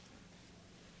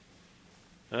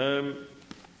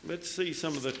 Let's see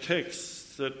some of the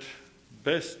texts that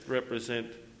best represent.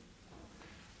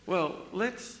 Well,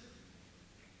 let's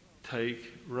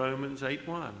take Romans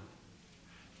 8:1.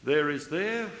 There is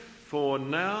therefore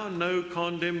now no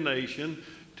condemnation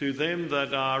to them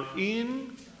that are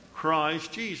in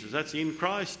Christ Jesus. That's in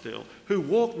Christ still. Who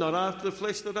walk not after the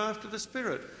flesh, but after the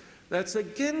Spirit. That's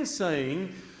again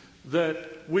saying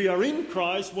that we are in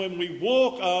Christ when we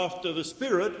walk after the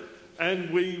Spirit and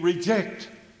we reject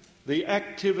the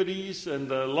activities and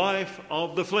the life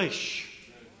of the flesh.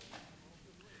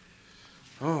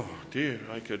 Oh dear,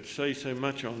 I could say so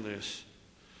much on this.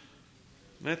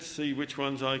 Let's see which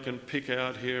ones I can pick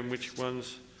out here and which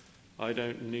ones I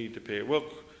don't need to pick. Well,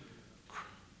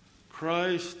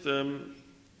 Christ in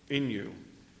you.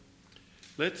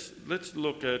 Let's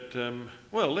look at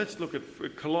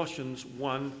Colossians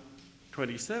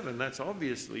 1:27. That's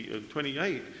obviously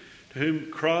 28. To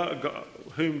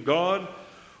whom God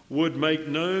would make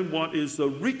known what is the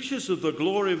riches of the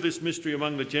glory of this mystery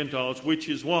among the Gentiles, which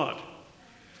is what?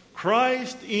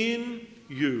 Christ in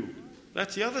you.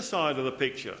 That's the other side of the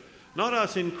picture. Not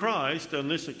us in Christ on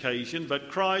this occasion, but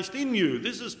Christ in you.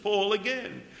 This is Paul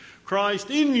again. Christ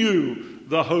in you,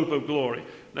 the hope of glory.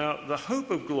 Now, the hope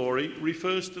of glory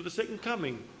refers to the second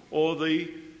coming, or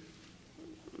the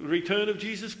return of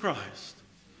Jesus Christ.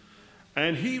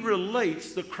 And he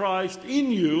relates the Christ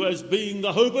in you as being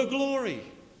the hope of glory.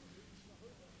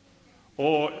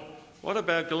 Or what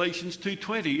about Galatians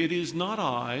 2:20? It is not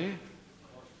I,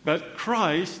 but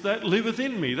Christ that liveth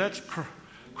in me. That's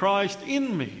Christ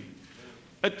in me.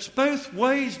 It's both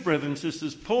ways, brothers and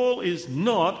sisters. Paul is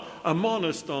not a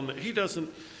monist on that. He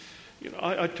doesn't...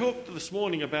 I talked this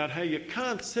morning about how you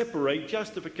can't separate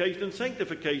justification and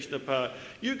sanctification apart.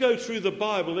 You go through the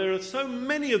Bible, there are so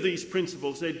many of these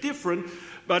principles. They're different,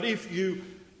 but if you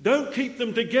don't keep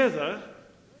them together,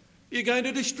 you're going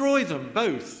to destroy them,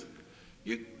 both.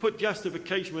 You put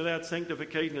justification without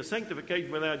sanctification and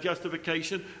sanctification without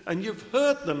justification, and you've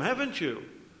hurt them, haven't you?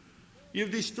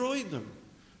 You've destroyed them.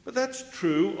 But that's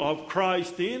true of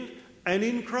Christ in and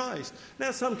in Christ. Now,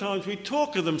 sometimes we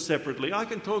talk of them separately. I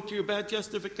can talk to you about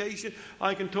justification.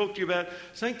 I can talk to you about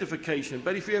sanctification.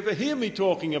 But if you ever hear me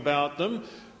talking about them,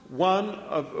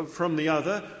 one from the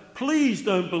other, please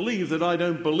don't believe that I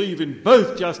don't believe in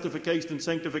both justification and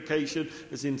sanctification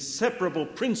as inseparable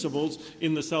principles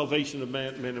in the salvation of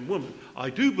men and women.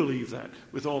 I do believe that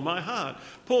with all my heart.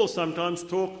 Paul sometimes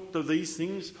talked of these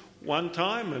things one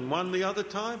time and one the other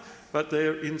time, but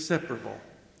they're inseparable.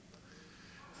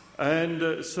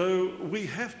 And so we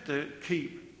have to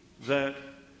keep that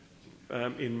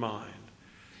in mind.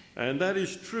 And that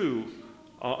is true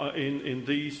in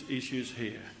these issues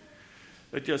here.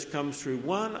 It just comes through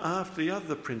one after the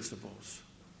other principles.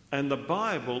 And the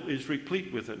Bible is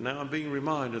replete with it. Now I'm being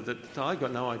reminded that I've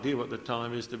got no idea what the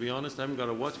time is, to be honest. I haven't got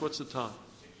a watch. What's the time?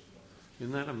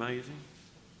 Isn't that amazing?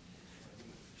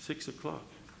 6 o'clock.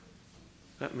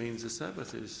 That means the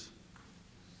Sabbath is...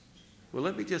 Well,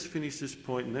 let me just finish this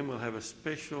point and then we'll have a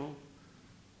special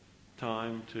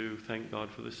time to thank God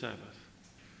for the Sabbath.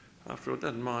 After all, it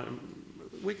doesn't mind.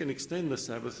 We can extend the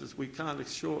Sabbaths, we can't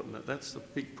shorten it. That's the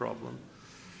big problem.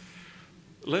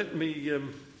 Let me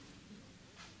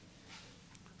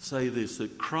say this,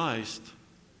 that Christ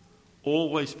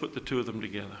always put the two of them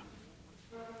together.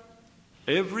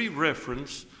 Every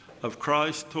reference of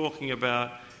Christ talking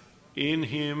about in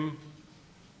him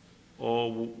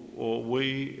or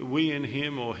we in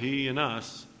him or he in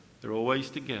us, they're always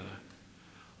together.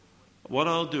 What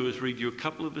I'll do is read you a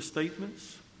couple of the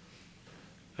statements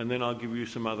and then I'll give you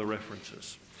some other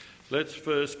references. Let's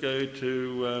first go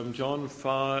to John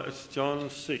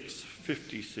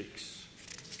 6:56.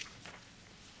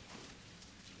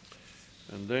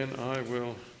 And then I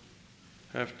will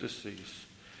have to cease.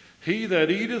 He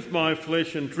that eateth my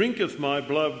flesh and drinketh my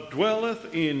blood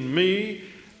dwelleth in me,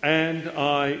 and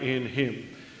I in him.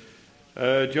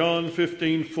 John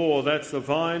 15:4, that's the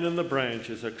vine and the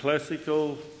branches, a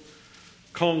classical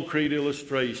concrete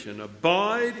illustration.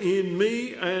 Abide in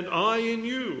me and I in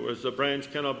you, as the branch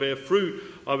cannot bear fruit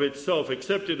of itself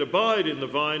except it abide in the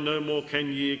vine, no more can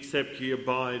ye except ye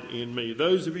abide in me.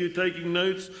 Those of you taking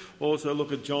notes, also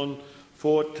look at John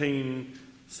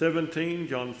 14:17,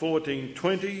 John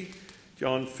 14:20,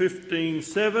 John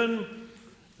 15:7,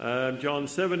 John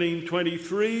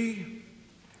 17:23,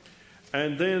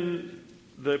 and then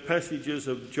the passages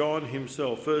of John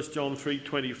himself, 1 John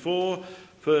 3:24,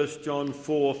 1 John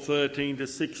 4:13 to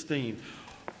 16.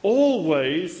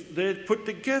 Always they're put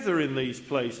together in these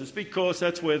places because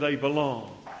that's where they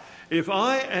belong. If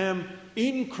I am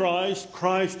in Christ,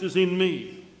 Christ is in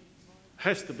me.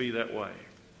 Has to be that way.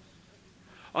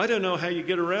 I don't know how you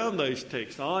get around those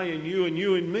texts. I in you and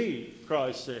you in me,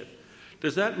 Christ said.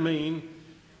 Does that mean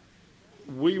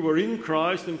we were in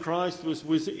Christ and Christ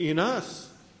was in us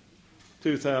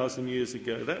 2,000 years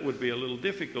ago? That would be a little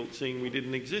difficult, seeing we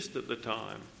didn't exist at the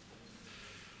time.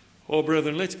 Oh,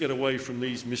 brethren, let's get away from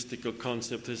these mystical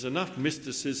concepts. There's enough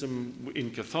mysticism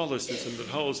in Catholicism that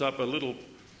holds up a little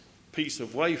piece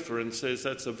of wafer and says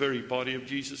that's the very body of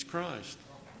Jesus Christ.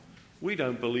 We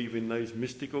don't believe in those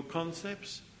mystical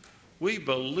concepts. We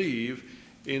believe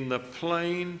in the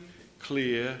plain,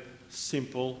 clear,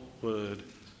 simple word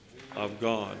of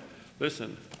God.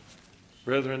 Listen,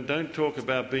 brethren, don't talk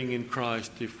about being in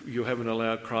Christ if you haven't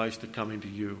allowed Christ to come into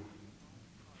you.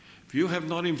 If you have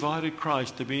not invited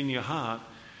Christ to be in your heart,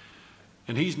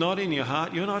 and he's not in your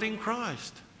heart, you're not in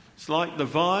Christ. It's like the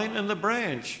vine and the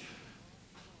branch.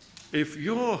 If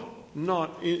you're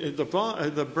not in,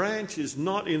 the branch is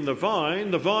not in the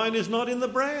vine is not in the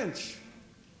branch.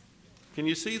 Can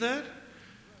you see that?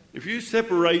 If you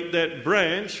separate that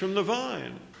branch from the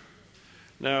vine.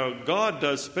 Now, God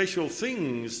does special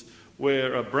things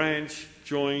where a branch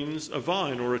joins a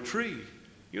vine or a tree.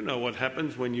 You know what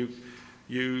happens when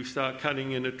you start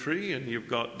cutting in a tree and you've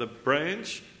got the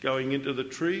branch going into the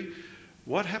tree.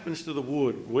 What happens to the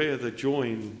wood where the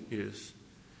join is?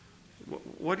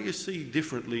 What do you see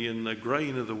differently in the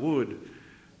grain of the wood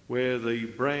where the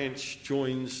branch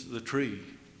joins the tree?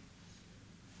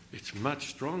 It's much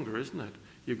stronger, isn't it?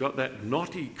 You've got that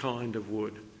knotty kind of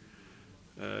wood.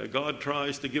 God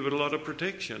tries to give it a lot of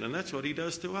protection, and that's what he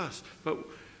does to us. But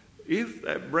if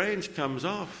that branch comes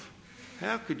off,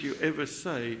 how could you ever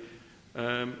say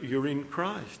you're in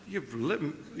Christ? You've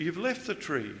left the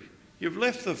tree. You've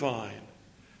left the vine.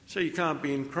 So you can't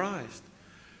be in Christ.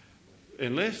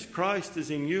 Unless Christ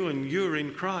is in you and you're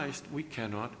in Christ, we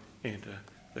cannot enter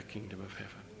the kingdom of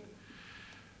heaven.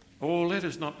 Oh, let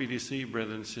us not be deceived,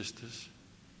 brothers and sisters.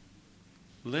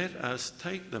 Let us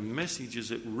take the message as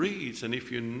it reads, and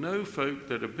if you know folk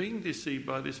that are being deceived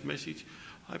by this message,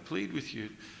 I plead with you,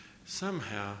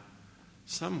 somehow,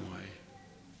 some way,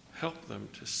 help them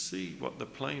to see what the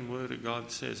plain word of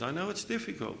God says. I know it's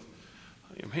difficult.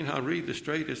 I mean, I read the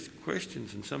straightest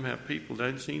questions and somehow people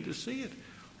don't seem to see it,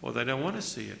 or they don't want to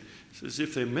see it. It's as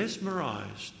if they're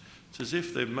mesmerised. It's as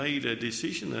if they've made a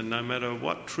decision and no matter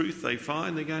what truth they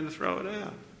find, they're going to throw it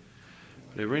out.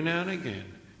 But every now and again,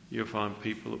 you'll find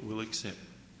people that will accept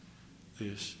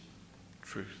this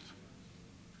truth.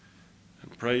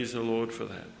 And praise the Lord for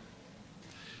that.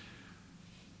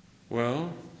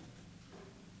 Well,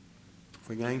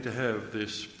 we're going to have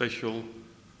this special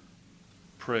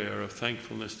prayer of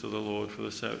thankfulness to the Lord for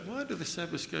the Sabbath. Why do the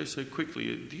Sabbaths go so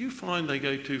quickly? Do you find they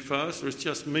go too fast, or it's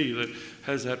just me that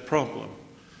has that problem?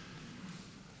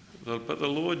 But the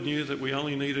Lord knew that we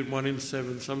only needed 1 in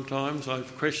 7 sometimes.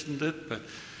 I've questioned it, but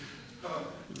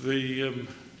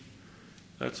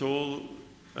that's all.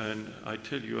 And I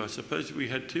tell you, I suppose if we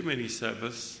had too many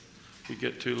Sabbaths, we'd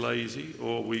get too lazy,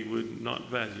 or we would not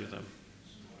value them.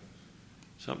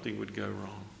 Something would go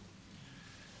wrong.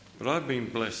 But I've been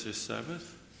blessed this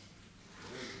Sabbath.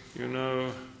 You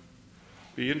know,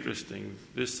 Be interesting.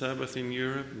 This Sabbath in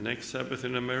Europe, next Sabbath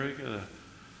in America, the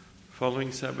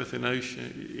following Sabbath in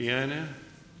Oceania.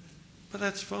 But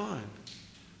that's fine.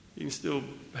 You can still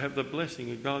have the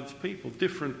blessing of God's people.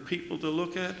 Different people to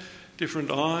look at,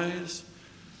 different eyes.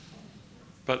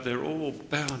 But they're all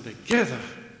bound together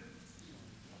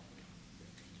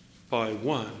by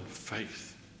one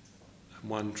faith and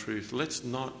one truth. Let's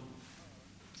not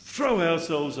throw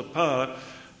ourselves apart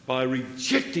by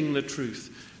rejecting the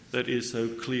truth that is so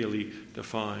clearly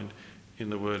defined in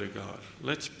the Word of God.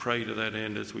 Let's pray to that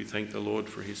end as we thank the Lord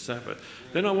for his Sabbath.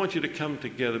 Then I want you to come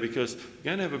together because we're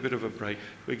going to have a bit of a break.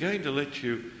 We're going to let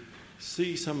you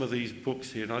see some of these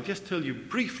books here. And I'll just tell you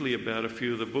briefly about a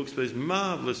few of the books. There's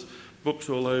marvellous books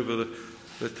all over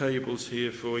the tables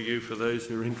here for you, for those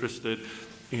who are interested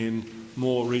in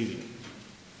more reading.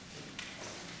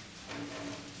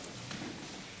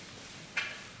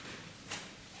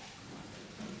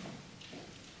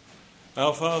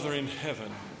 Our Father in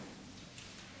heaven,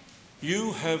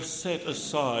 you have set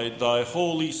aside thy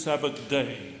holy Sabbath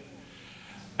day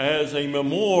as a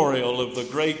memorial of the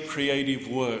great creative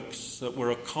works that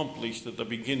were accomplished at the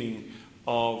beginning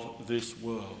of this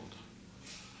world.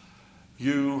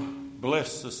 You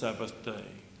blessed the Sabbath day,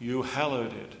 you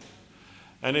hallowed it,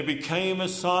 and it became a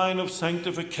sign of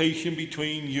sanctification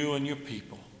between you and your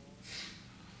people.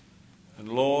 And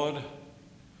Lord,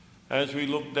 as we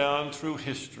look down through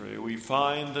history, we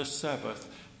find the Sabbath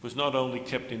was not only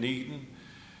kept in Eden,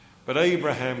 but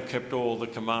Abraham kept all the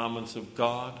commandments of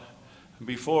God. And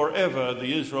before ever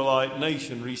the Israelite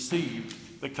nation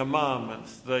received the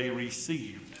commandments, they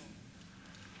received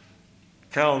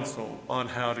counsel on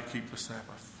how to keep the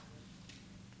Sabbath,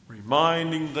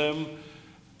 reminding them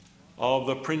of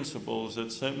the principles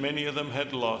that many of them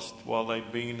had lost while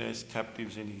they'd been as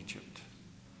captives in Egypt.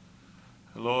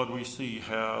 Lord, we see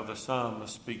how the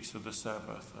psalmist speaks of the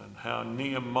Sabbath and how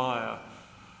Nehemiah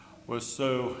was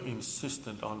so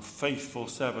insistent on faithful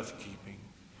Sabbath keeping,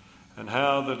 and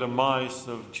how the demise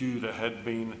of Judah had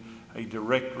been a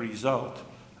direct result,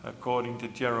 according to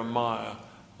Jeremiah,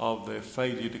 of their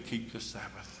failure to keep the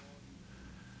Sabbath.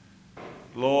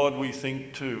 Lord, we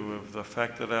think too of the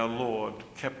fact that our Lord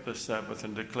kept the Sabbath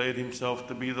and declared himself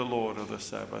to be the Lord of the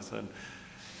Sabbath, and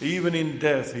even in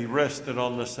death he rested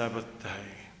on the Sabbath day.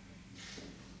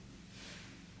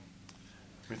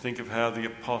 We think of how the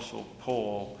Apostle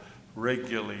Paul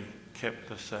regularly kept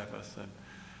the Sabbath, and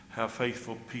how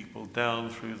faithful people down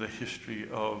through the history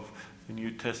of the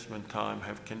New Testament time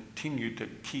have continued to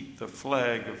keep the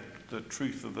flag of the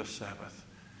truth of the Sabbath,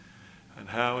 and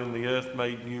how in the earth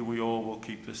made new we all will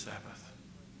keep the Sabbath.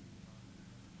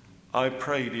 I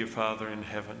pray, dear Father in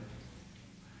heaven,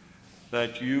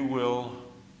 that you will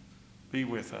be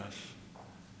with us,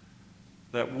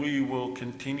 that we will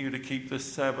continue to keep the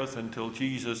Sabbath until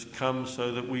Jesus comes,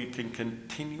 so that we can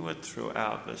continue it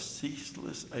throughout the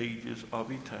ceaseless ages of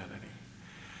eternity.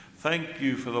 Thank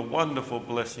you for the wonderful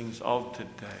blessings of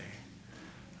today.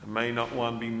 And may not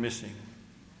one be missing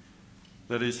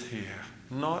that is here,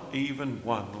 not even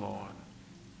one, Lord,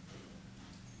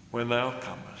 when thou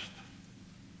comest.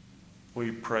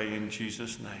 We pray in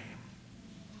Jesus' name.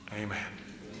 Amen.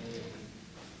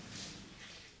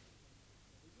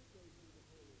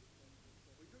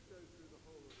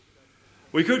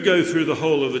 We could go through the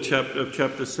whole of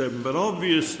chapter 7, but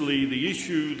obviously the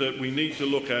issue that we need to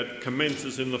look at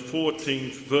commences in the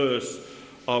 14th verse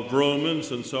of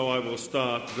Romans, and so I will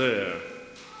start there.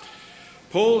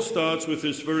 Paul starts with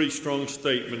this very strong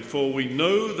statement, "For we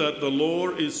know that the law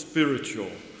is spiritual,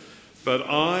 but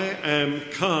I am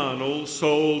carnal,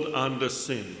 sold under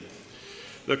sin."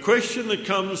 The question that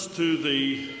comes to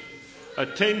the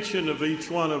attention of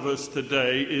each one of us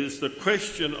today is the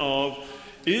question of,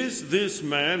 is this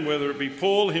man, whether it be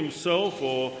Paul himself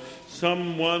or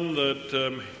someone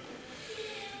that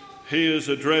he is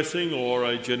addressing, or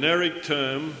a generic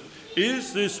term,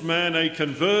 is this man a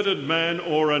converted man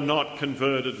or a not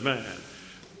converted man?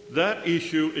 That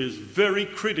issue is very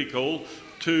critical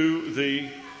to the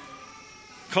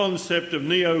concept of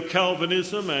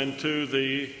neo-Calvinism and to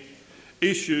the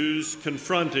issues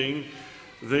confronting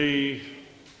those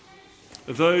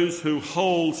who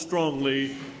hold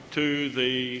strongly to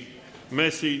the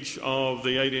message of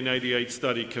the 1888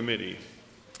 Study Committee.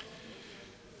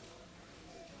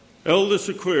 Elder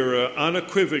Sequeira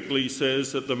unequivocally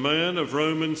says that the man of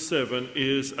Romans 7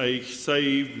 is a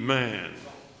saved man.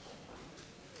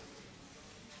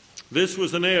 This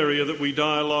was an area that we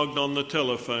dialogued on the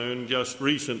telephone just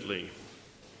recently.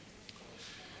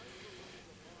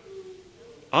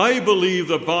 I believe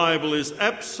the Bible is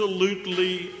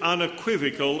absolutely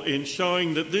unequivocal in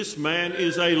showing that this man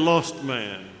is a lost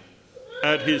man.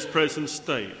 at his present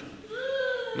state.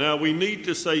 Now, we need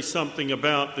to say something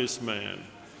about this man.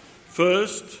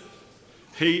 First,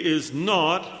 he is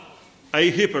not a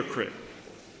hypocrite.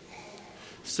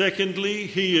 Secondly,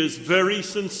 he is very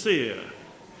sincere.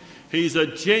 He's a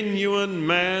genuine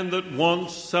man that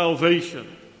wants salvation.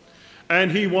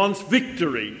 And he wants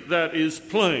victory, that is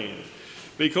plain,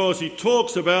 because he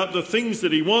talks about the things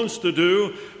that he wants to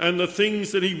do and the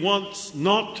things that he wants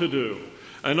not to do.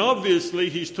 And obviously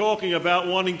he's talking about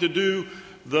wanting to do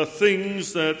the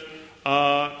things that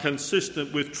are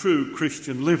consistent with true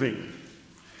Christian living.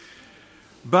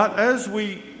 But as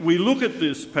we look at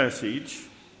this passage,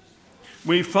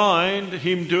 we find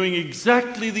him doing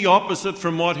exactly the opposite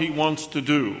from what he wants to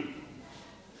do.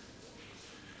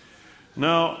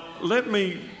 Now, let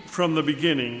me, from the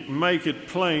beginning, make it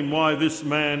plain why this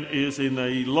man is in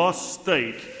a lost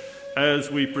state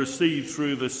as we proceed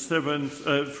through the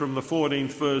from the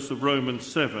 14th verse of Romans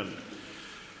 7.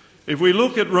 If we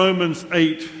look at Romans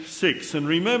 8:6, and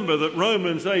remember that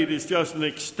Romans 8 is just an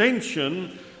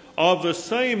extension of the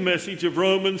same message of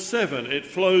Romans 7. It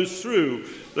flows through.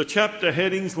 The chapter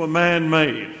headings were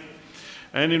man-made.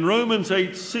 And in Romans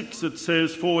 8:6 it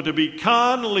says, "For to be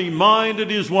carnally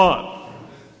minded is what?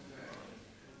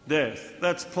 Death."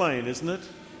 That's plain, isn't it?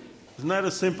 Isn't that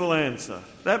a simple answer?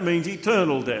 That means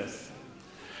eternal death.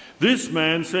 This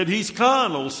man said he's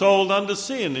carnal, sold under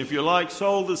sin, if you like,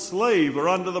 sold a slave or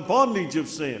under the bondage of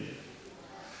sin.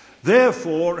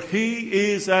 Therefore, he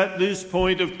is at this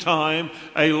point of time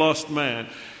a lost man.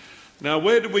 Now,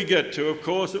 where did we get to? Of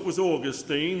course, it was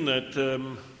Augustine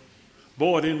that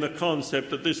brought in the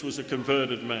concept that this was a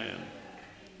converted man.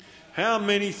 How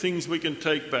many things we can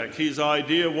take back? His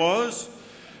idea was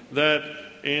that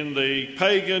in the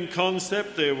pagan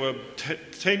concept there were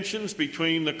tensions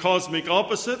between the cosmic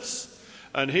opposites,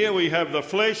 and here we have the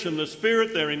flesh and the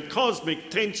spirit. They're in cosmic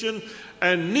tension,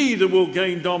 and neither will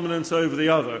gain dominance over the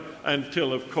other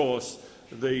until, of course,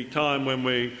 the time when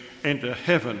we enter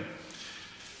heaven.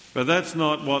 But that's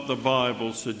not what the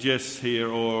Bible suggests here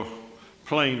or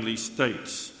plainly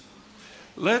states.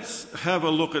 Let's have a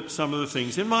look at some of the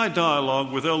things. In my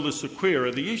dialogue with Elder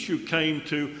Sequeira, the issue came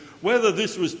to whether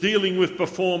this was dealing with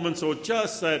performance or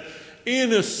just that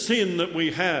inner sin that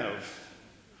we have,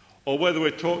 or whether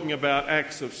we're talking about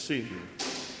acts of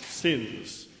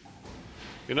sins.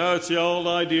 You know, it's the old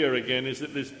idea again, is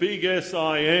it this big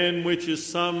S-I-N, which is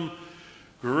some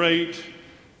great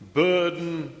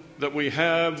burden that we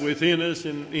have within us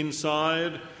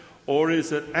inside, or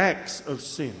is it acts of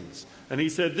sins? And he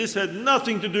said this had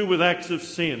nothing to do with acts of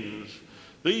sins.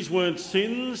 These weren't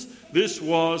sins. This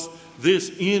was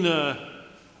this inner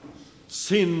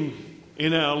sin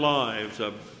in our lives,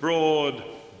 a broad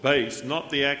base, not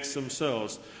the acts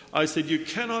themselves. I said, you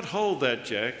cannot hold that,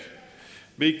 Jack,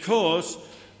 because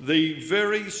the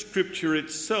very scripture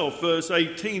itself, verse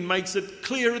 18, makes it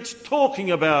clear it's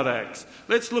talking about acts.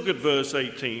 Let's look at verse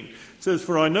 18. It says,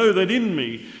 "For I know that in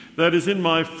me, that is in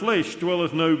my flesh,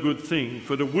 dwelleth no good thing.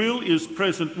 For the will is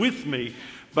present with me,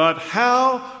 but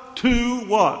how to"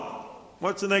 what?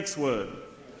 What's the next word?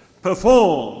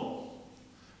 Perform.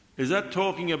 Is that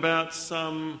talking about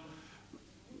some,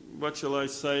 what shall I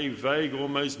say, vague,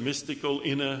 almost mystical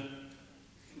inner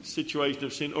situation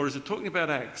of sin? Or is it talking about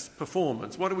acts,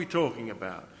 performance? What are we talking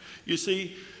about? You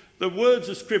see, the words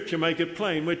of Scripture make it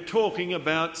plain. We're talking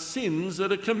about sins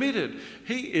that are committed.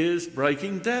 He is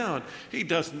breaking down. He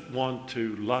doesn't want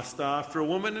to lust after a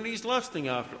woman, and he's lusting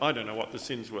after. I don't know what the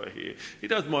sins were here. He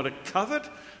doesn't want to covet,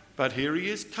 but here he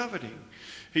is coveting.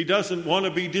 He doesn't want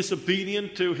to be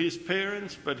disobedient to his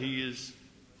parents, but he is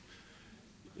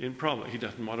in problem. He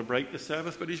doesn't want to break the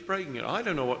Sabbath, but he's breaking it. I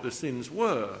don't know what the sins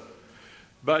were.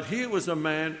 But here was a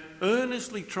man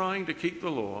earnestly trying to keep the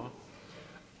law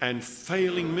and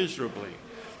failing miserably.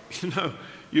 You know,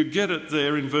 you get it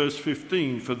there in verse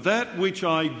 15. "For that which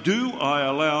I do I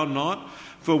allow not,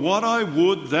 for what I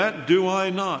would that do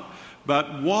I not,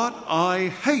 but what I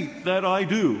hate that I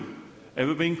do."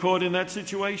 Ever been caught in that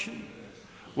situation?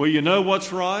 Where you know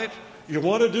what's right, you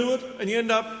want to do it, and you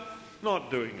end up not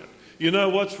doing it. You know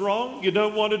what's wrong, you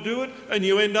don't want to do it, and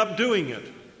you end up doing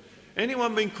it.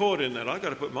 Anyone been caught in that? I've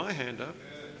got to put my hand up.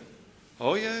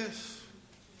 Oh, yes.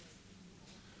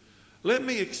 Let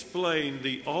me explain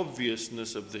the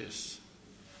obviousness of this.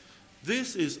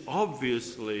 This is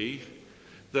obviously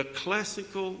the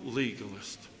classical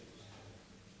legalist.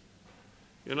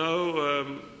 You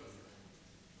know,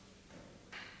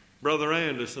 Brother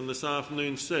Anderson this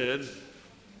afternoon said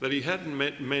that he hadn't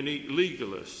met many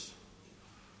legalists.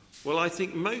 Well, I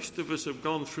think most of us have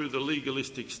gone through the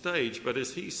legalistic stage, but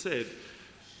as he said,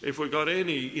 if we've got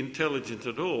any intelligence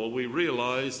at all, we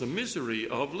realise the misery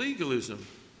of legalism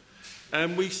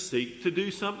and we seek to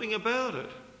do something about it.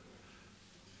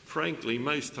 Frankly,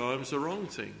 most times the wrong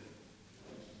thing.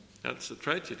 That's the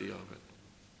tragedy of it.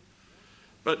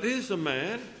 But there's a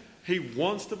man, he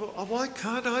wants to, why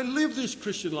can't I live this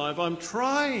Christian life? I'm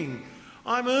trying,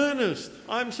 I'm earnest,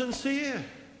 I'm sincere.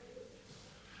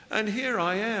 And here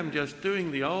I am just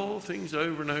doing the old things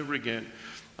over and over again.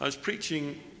 I was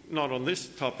preaching, not on this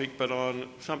topic, but on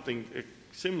something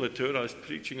similar to it. I was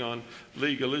preaching on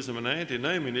legalism and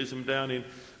antinomianism down in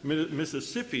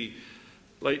Mississippi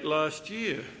late last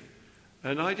year.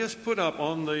 And I just put up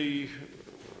on the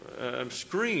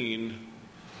screen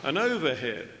an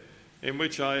overhead in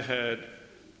which I had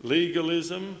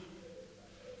legalism,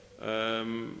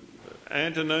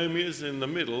 antinomias in the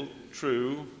middle,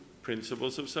 true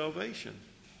principles of salvation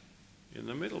in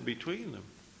the middle between them.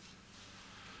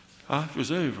 After it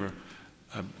was over,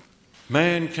 a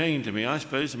man came to me, I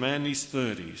suppose a man in his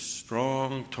 30s,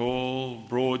 strong, tall,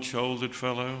 broad-shouldered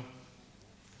fellow.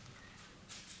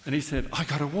 And he said, I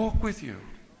got to walk with you.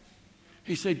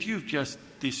 He said, you've just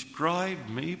described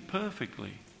me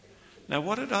perfectly. Now,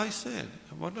 what did I say?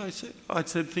 I'd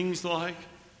said things like,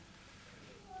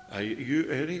 are you,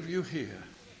 any of you here,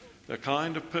 the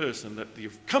kind of person that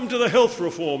you've come to the health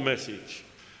reform message?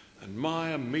 And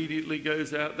my immediately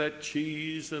goes out that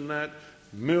cheese and that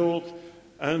milk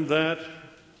and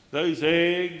those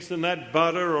eggs and that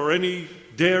butter or any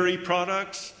dairy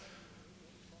products.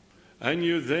 And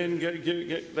you then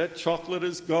get that chocolate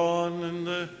is gone and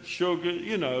the sugar,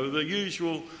 the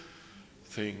usual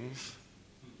things.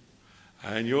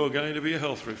 And you're going to be a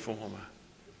health reformer.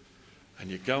 And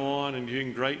you go on and you're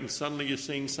doing great, and suddenly you're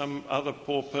seeing some other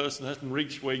poor person hasn't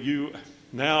reached where you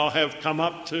now have come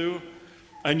up to,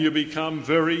 and you become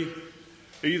very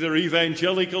either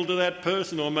evangelical to that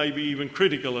person or maybe even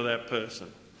critical of that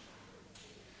person.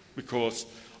 Because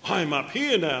I'm up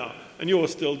here now and you're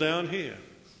still down here.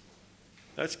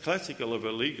 That's classical of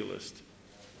a legalist,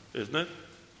 isn't it?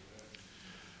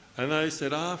 And they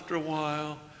said after a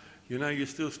while, you're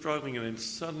still struggling, and then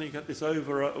suddenly you get this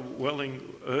overwhelming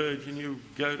urge, and you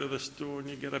go to the store and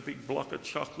you get a big block of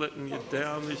chocolate and you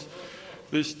down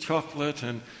this chocolate,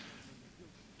 and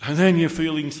then you're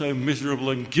feeling so miserable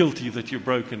and guilty that you're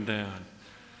broken down.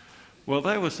 Well,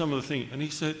 they were some of the things. And he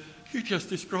said, you just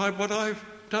described what I've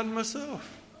done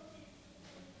myself.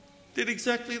 Did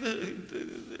exactly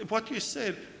what you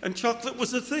said. And chocolate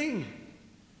was a thing.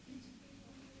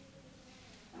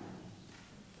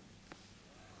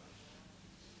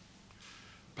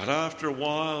 But after a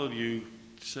while, you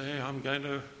say, I'm going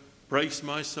to brace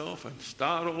myself and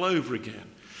start all over again.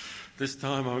 This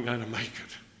time I'm going to make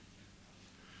it.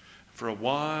 For a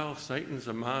while, Satan's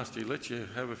a master. He lets you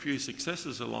have a few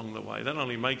successes along the way. That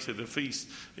only makes it a feast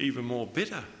even more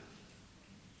bitter.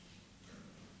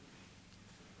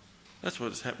 That's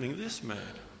what's happening to this man.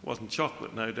 It wasn't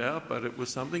chocolate, no doubt, but it was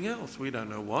something else. We don't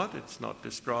know what. It's not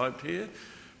described here.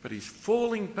 But he's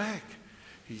falling back.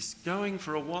 He's going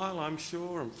for a while, I'm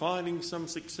sure, and finding some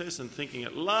success and thinking,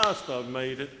 at last I've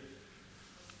made it.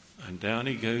 And down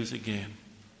he goes again.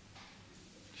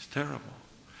 It's terrible.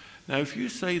 Now, if you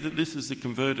say that this is the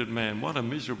converted man, what a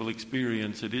miserable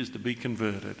experience it is to be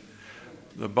converted.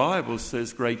 The Bible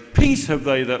says, great peace have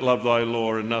they that love thy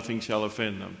law, and nothing shall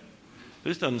offend them.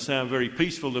 This doesn't sound very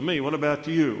peaceful to me. What about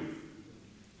you?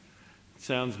 It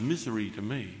sounds misery to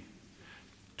me.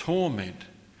 Torment.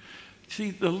 See,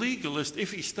 the legalist,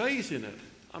 if he stays in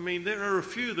it, there are a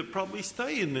few that probably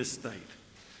stay in this state.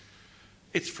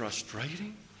 It's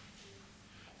frustrating.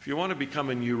 If you want to become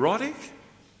a neurotic,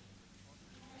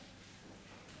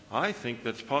 I think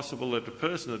that's possible that the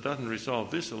person that doesn't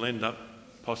resolve this will end up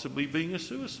possibly being a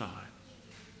suicide.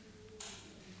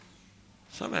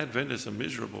 Some Adventists are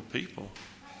miserable people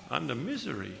under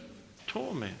misery,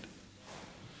 torment.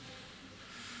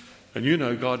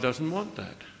 And God doesn't want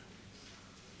that.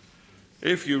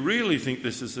 If you really think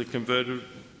this is a converted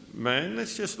man,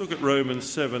 let's just look at Romans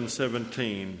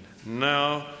 7:17.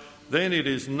 Now, then it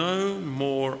is no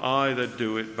more I that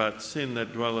do it, but sin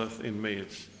that dwelleth in me.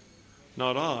 It's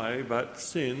not I, but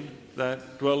sin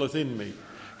that dwelleth in me.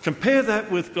 Compare that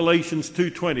with Galatians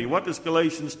 2:20. What does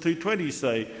Galatians 2:20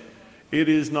 say? It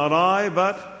is not I,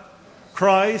 but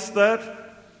Christ that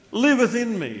liveth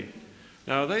in me.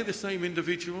 Now, are they the same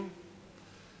individual?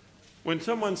 When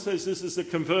someone says this is a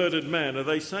converted man, are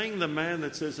they saying the man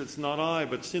that says it's not I,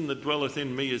 but sin that dwelleth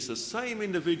in me is the same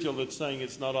individual that's saying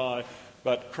it's not I,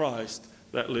 but Christ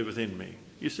that liveth in me?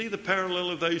 You see the parallel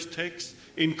of those texts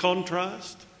in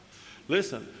contrast?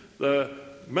 Listen, the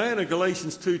man of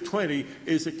Galatians 2:20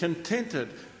 is a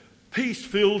contented,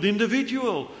 peace-filled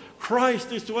individual.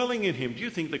 Christ is dwelling in him. Do you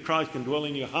think that Christ can dwell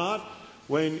in your heart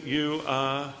when you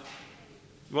are...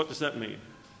 What does that mean?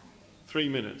 3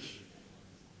 minutes.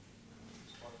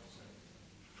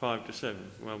 5 to 7.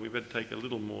 Well, we better take a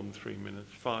little more than 3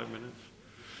 minutes. 5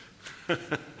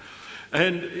 minutes.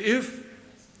 And if...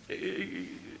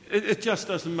 It just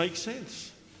doesn't make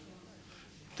sense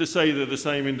to say they're the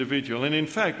same individual. And in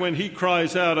fact, when he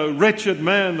cries out, "O wretched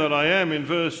man that I am," in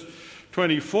verse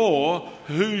 24,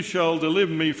 "who shall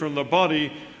deliver me from the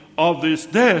body of this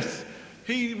death?"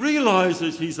 he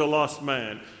realizes he's a lost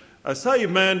man. A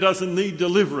saved man doesn't need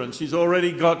deliverance. He's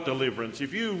already got deliverance.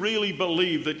 If you really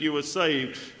believe that you were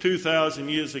saved 2,000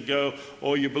 years ago,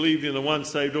 or you believe in the once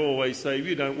saved, always saved,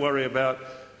 you don't worry about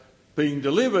being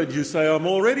delivered. You say, "I'm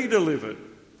already delivered."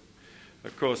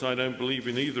 Of course, I don't believe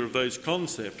in either of those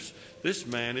concepts. This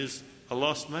man is a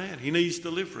lost man. He needs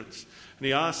deliverance. And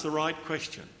he asks the right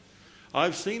question.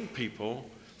 I've seen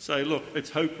people say, "Look, it's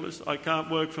hopeless. I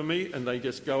can't work for me." And they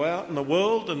just go out in the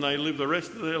world and they live the rest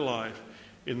of their life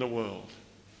in the world.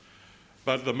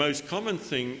 But the most common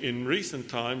thing in recent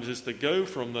times is to go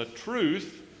from the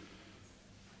truth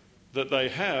that they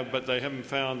have, but they haven't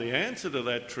found the answer to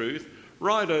that truth,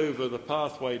 right over the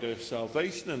pathway to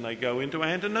salvation, and they go into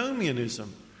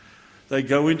antinomianism. They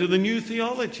go into the new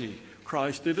theology.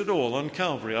 Christ did it all on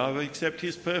Calvary. I accept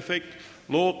his perfect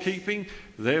law-keeping,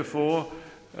 therefore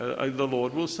the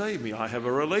Lord will save me. I have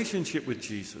a relationship with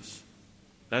Jesus.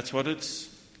 That's what it's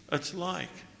like.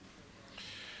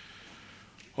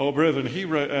 Oh, brethren, he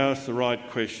asked the right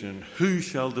question: who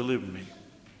shall deliver me?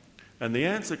 And the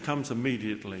answer comes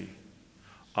immediately: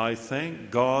 I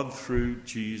thank God through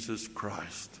Jesus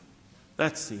Christ.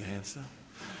 That's the answer.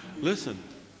 Listen,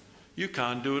 you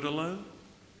can't do it alone.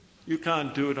 You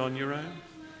can't do it on your own.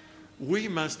 We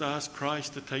must ask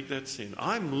Christ to take that sin.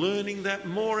 I'm learning that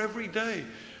more every day.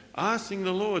 Asking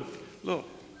the Lord, "Look,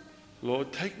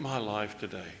 Lord, take my life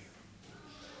today.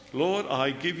 Lord,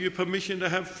 I give you permission to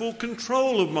have full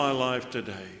control of my life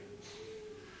today.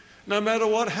 No matter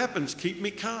what happens, keep me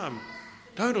calm.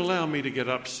 Don't allow me to get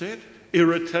upset,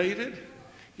 irritated."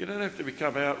 You don't have to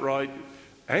become outright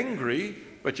angry,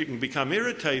 but you can become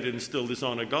irritated and still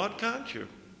dishonour God, can't you?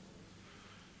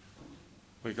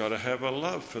 We've got to have a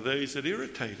love for those that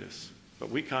irritate us, but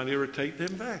we can't irritate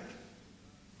them back.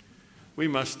 We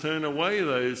must turn away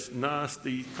those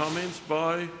nasty comments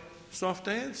by soft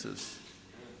answers.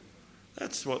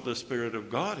 That's what the Spirit of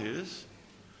God is.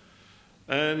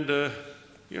 And,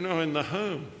 in the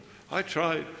home, I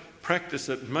practice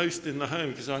it most in the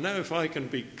home, because I know if I can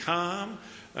be calm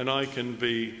and I can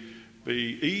be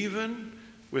even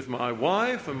with my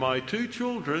wife and my 2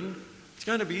 children, it's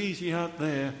going to be easy out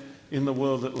there in the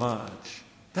world at large.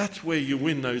 That's where you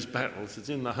win those battles. It's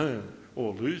in the home,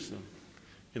 or lose them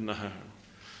in the home.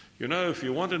 If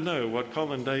you want to know what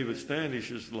Colin David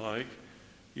Standish is like,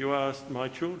 you ask my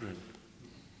children.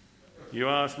 You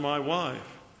ask my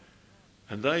wife,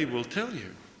 and they will tell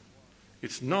you.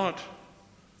 It's not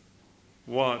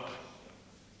what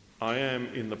I am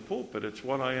in the pulpit, it's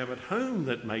what I am at home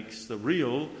that makes the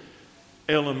real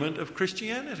element of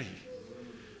Christianity.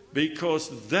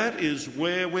 Because that is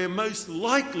where we're most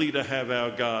likely to have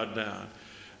our guard down.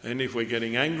 And if we're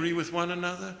getting angry with one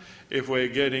another, if we're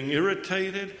getting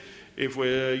irritated, if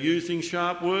we're using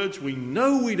sharp words, we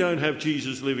know we don't have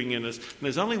Jesus living in us. And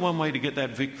there's only one way to get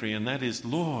that victory, and that is,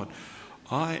 "Lord,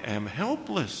 I am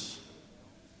helpless."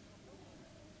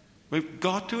 We've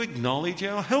got to acknowledge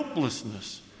our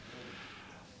helplessness.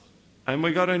 And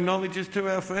we've got to acknowledge it to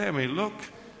our family. "Look,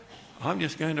 I'm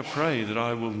just going to pray that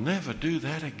I will never do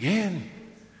that again.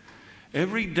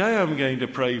 Every day I'm going to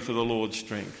pray for the Lord's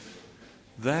strength."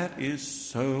 That is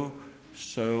so,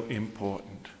 so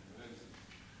important.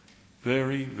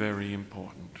 Very, very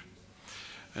important.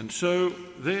 And so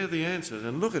there are the answers.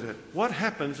 And look at it. What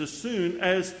happens as soon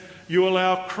as you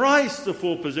allow Christ the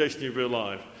full possession of your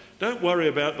life? Don't worry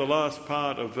about the last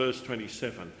part of verse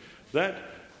 27. That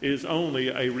is only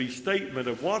a restatement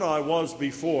of what I was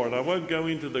before. And I won't go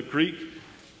into the Greek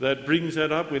that brings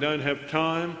that up. We don't have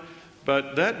time.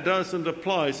 But that doesn't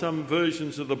apply. Some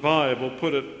versions of the Bible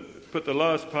put the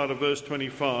last part of verse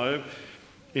 25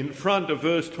 in front of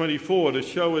verse 24 to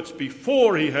show it's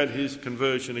before he had his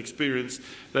conversion experience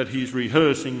that he's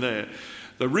rehearsing there.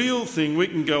 The real thing, we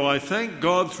can go, "I thank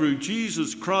God through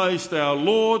Jesus Christ our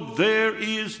Lord. There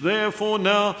is therefore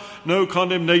now no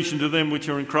condemnation to them which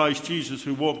are in Christ Jesus,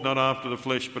 who walk not after the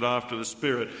flesh but after the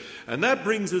Spirit." And that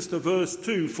brings us to verse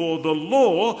 2. "For the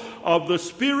law of the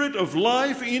Spirit of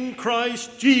life in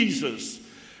Christ Jesus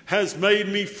has made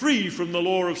me free from the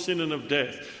law of sin and of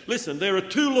death." Listen, there are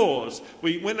 2 laws.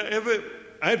 Whenever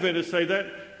Adventists say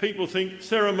that people think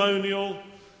ceremonial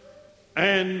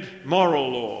and moral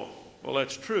law. Well,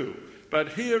 that's true. But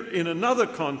here, in another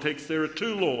context, there are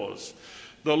two laws.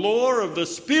 The law of the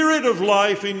Spirit of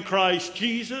life in Christ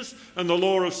Jesus and the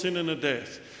law of sin and of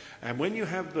death. And when you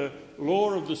have the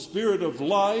law of the Spirit of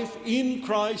life in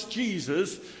Christ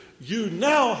Jesus, you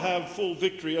now have full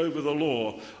victory over the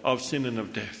law of sin and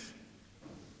of death.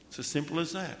 It's as simple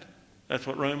as that. That's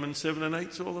what Romans 7 and 8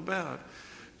 is all about.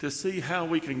 To see how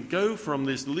we can go from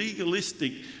this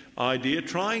legalistic idea,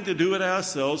 trying to do it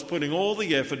ourselves, putting all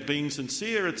the effort, being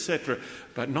sincere, etc.,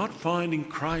 but not finding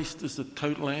Christ as the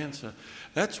total answer.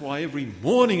 That's why every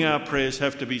morning our prayers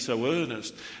have to be so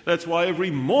earnest. That's why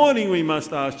every morning we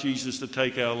must ask Jesus to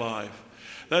take our life.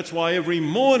 That's why every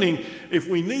morning, if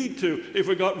we need to, if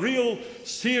we've got real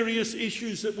serious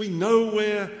issues that we know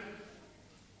we're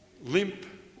limp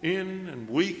in and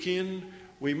weak in,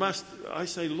 we must, I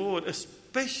say, Lord,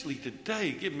 especially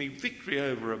today, give me victory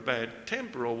over a bad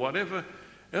temper or whatever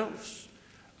else,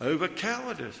 over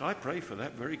cowardice. I pray for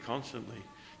that very constantly,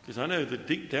 because I know that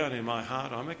deep down in my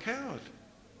heart I'm a coward.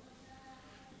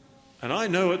 And I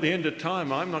know at the end of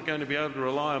time I'm not going to be able to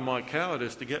rely on my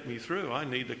cowardice to get me through. I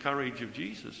need the courage of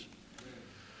Jesus.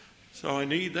 So I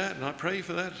need that, and I pray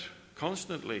for that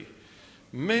constantly.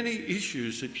 Many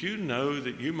issues that you know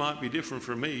that you might be different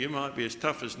from me. You might be as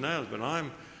tough as nails, but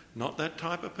I'm not that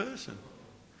type of person.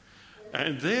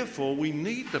 And therefore we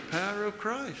need the power of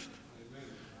Christ.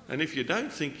 And if you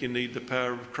don't think you need the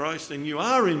power of Christ, then you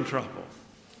are in trouble.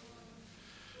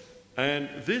 And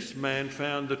this man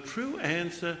found the true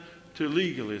answer to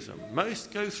legalism.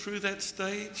 Most go through that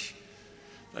stage.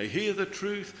 They hear the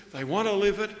truth. They want to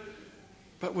live it.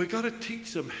 But we've got to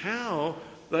teach them how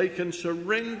they can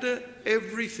surrender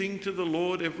everything to the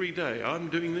Lord every day. I'm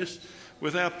doing this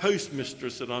with our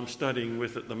postmistress that I'm studying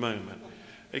with at the moment,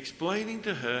 explaining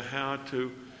to her how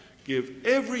to give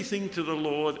everything to the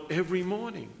Lord every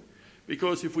morning.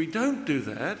 Because if we don't do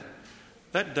that,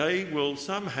 that day will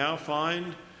somehow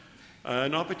find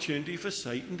an opportunity for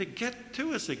Satan to get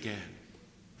to us again.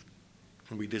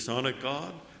 And we dishonour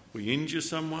God, we injure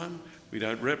someone, we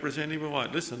don't represent him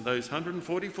right. Listen, those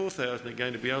 144,000 are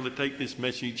going to be able to take this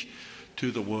message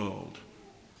to the world.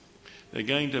 They're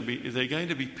going to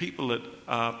be people that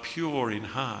are pure in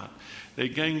heart. They're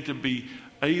going to be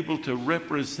able to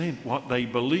represent what they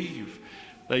believe.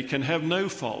 They can have no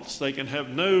faults. They can have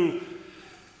no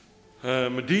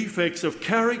defects of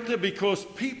character, because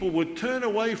people would turn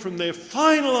away from their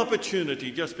final opportunity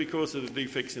just because of the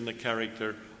defects in the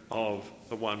character of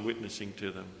the one witnessing to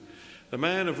them. The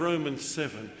man of Romans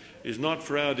 7 is not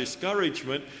for our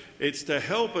discouragement. It's to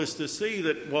help us to see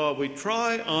that while we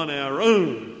try on our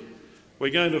own, we're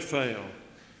going to fail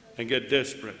and get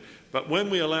desperate. But when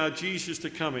we allow Jesus to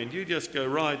come in, you just go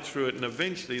right through it, and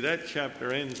eventually that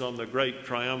chapter ends on the great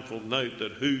triumphal note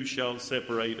that who shall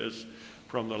separate us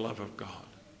from the love of God?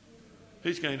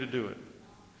 Who's going to do it?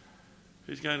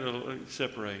 Who's going to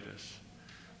separate us?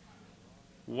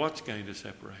 What's going to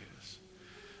separate us?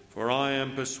 For I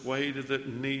am persuaded that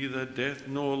neither death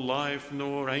nor life,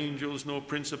 nor angels, nor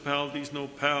principalities, nor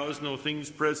powers, nor things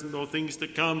present, nor things to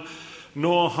come,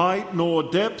 nor height, nor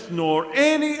depth, nor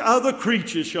any other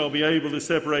creature shall be able to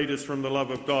separate us from the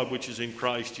love of God which is in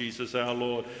Christ Jesus our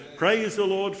Lord. Praise the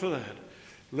Lord for that.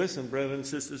 Listen, brothers and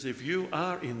sisters, if you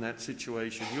are in that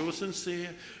situation, you're sincere,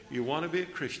 you want to be a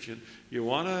Christian, you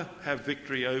want to have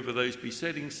victory over those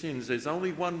besetting sins, there's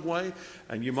only one way,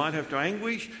 and you might have to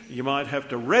anguish, you might have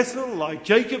to wrestle like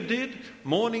Jacob did,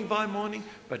 morning by morning,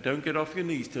 but don't get off your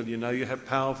knees till you know you have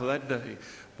power for that day.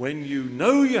 When you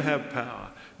know you have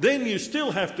power, then you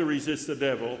still have to resist the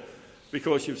devil,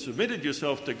 because you've submitted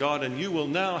yourself to God, and you will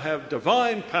now have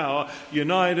divine power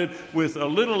united with a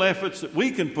little efforts that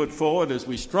we can put forward as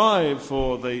we strive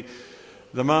for the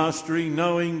mastery,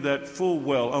 knowing that full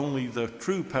well only the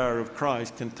true power of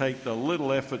Christ can take the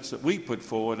little efforts that we put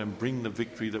forward and bring the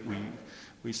victory that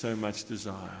we so much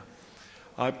desire.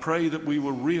 I pray that we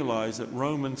will realise that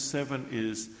Romans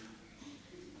 7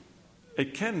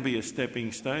 it can be a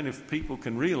stepping stone if people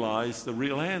can realise the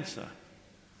real answer.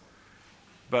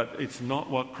 But it's not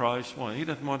what Christ wants. He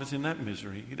doesn't want us in that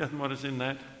misery. He doesn't want us in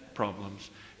that problems.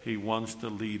 He wants to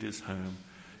lead us home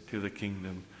to the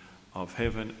kingdom of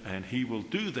heaven, and he will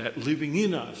do that living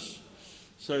in us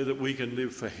so that we can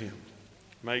live for him.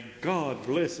 May God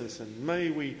bless us, and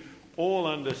may we all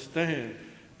understand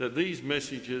that these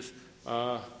messages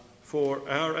are for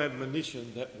our admonition,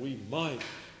 that we might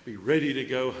be ready to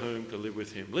go home to live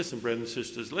with him. Listen, brothers and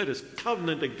sisters, let us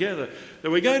covenant together that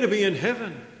we're going to be in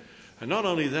heaven. And not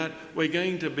only that, we're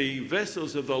going to be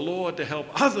vessels of the Lord to help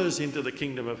others into the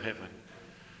kingdom of heaven.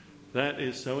 That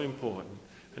is so important.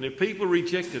 And if people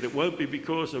reject it, it won't be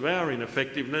because of our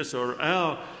ineffectiveness or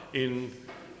our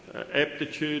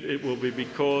inaptitude. It will be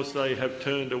because they have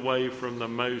turned away from the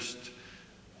most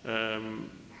and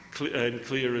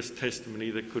clearest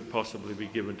testimony that could possibly be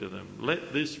given to them.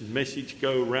 Let this message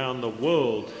go round the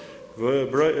world,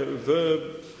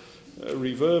 reverberate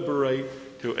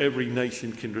to every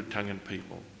nation, kindred, tongue and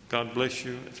people. God bless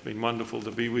you. It's been wonderful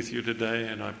to be with you today,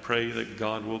 and I pray that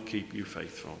God will keep you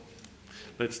faithful.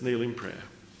 Let's kneel in prayer.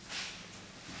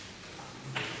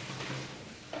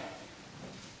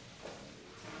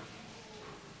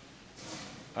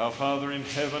 Our Father in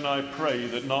heaven, I pray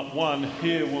that not one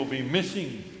here will be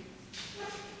missing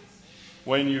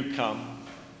when you come.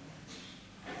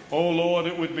 Oh Lord,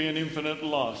 it would be an infinite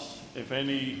loss if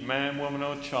any man, woman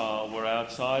or child were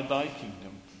outside thy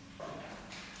kingdom.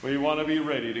 We want to be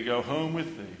ready to go home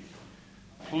with thee.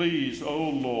 Please, O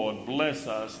Lord, bless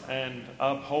us and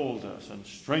uphold us and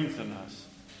strengthen us,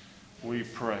 we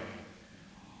pray.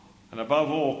 And above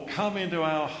all, come into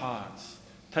our hearts.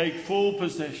 Take full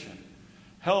possession.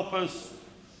 Help us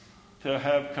to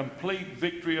have complete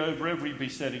victory over every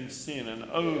besetting sin and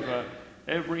over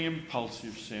every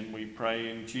impulsive sin, we pray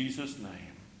in Jesus'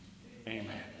 name.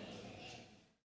 Amen.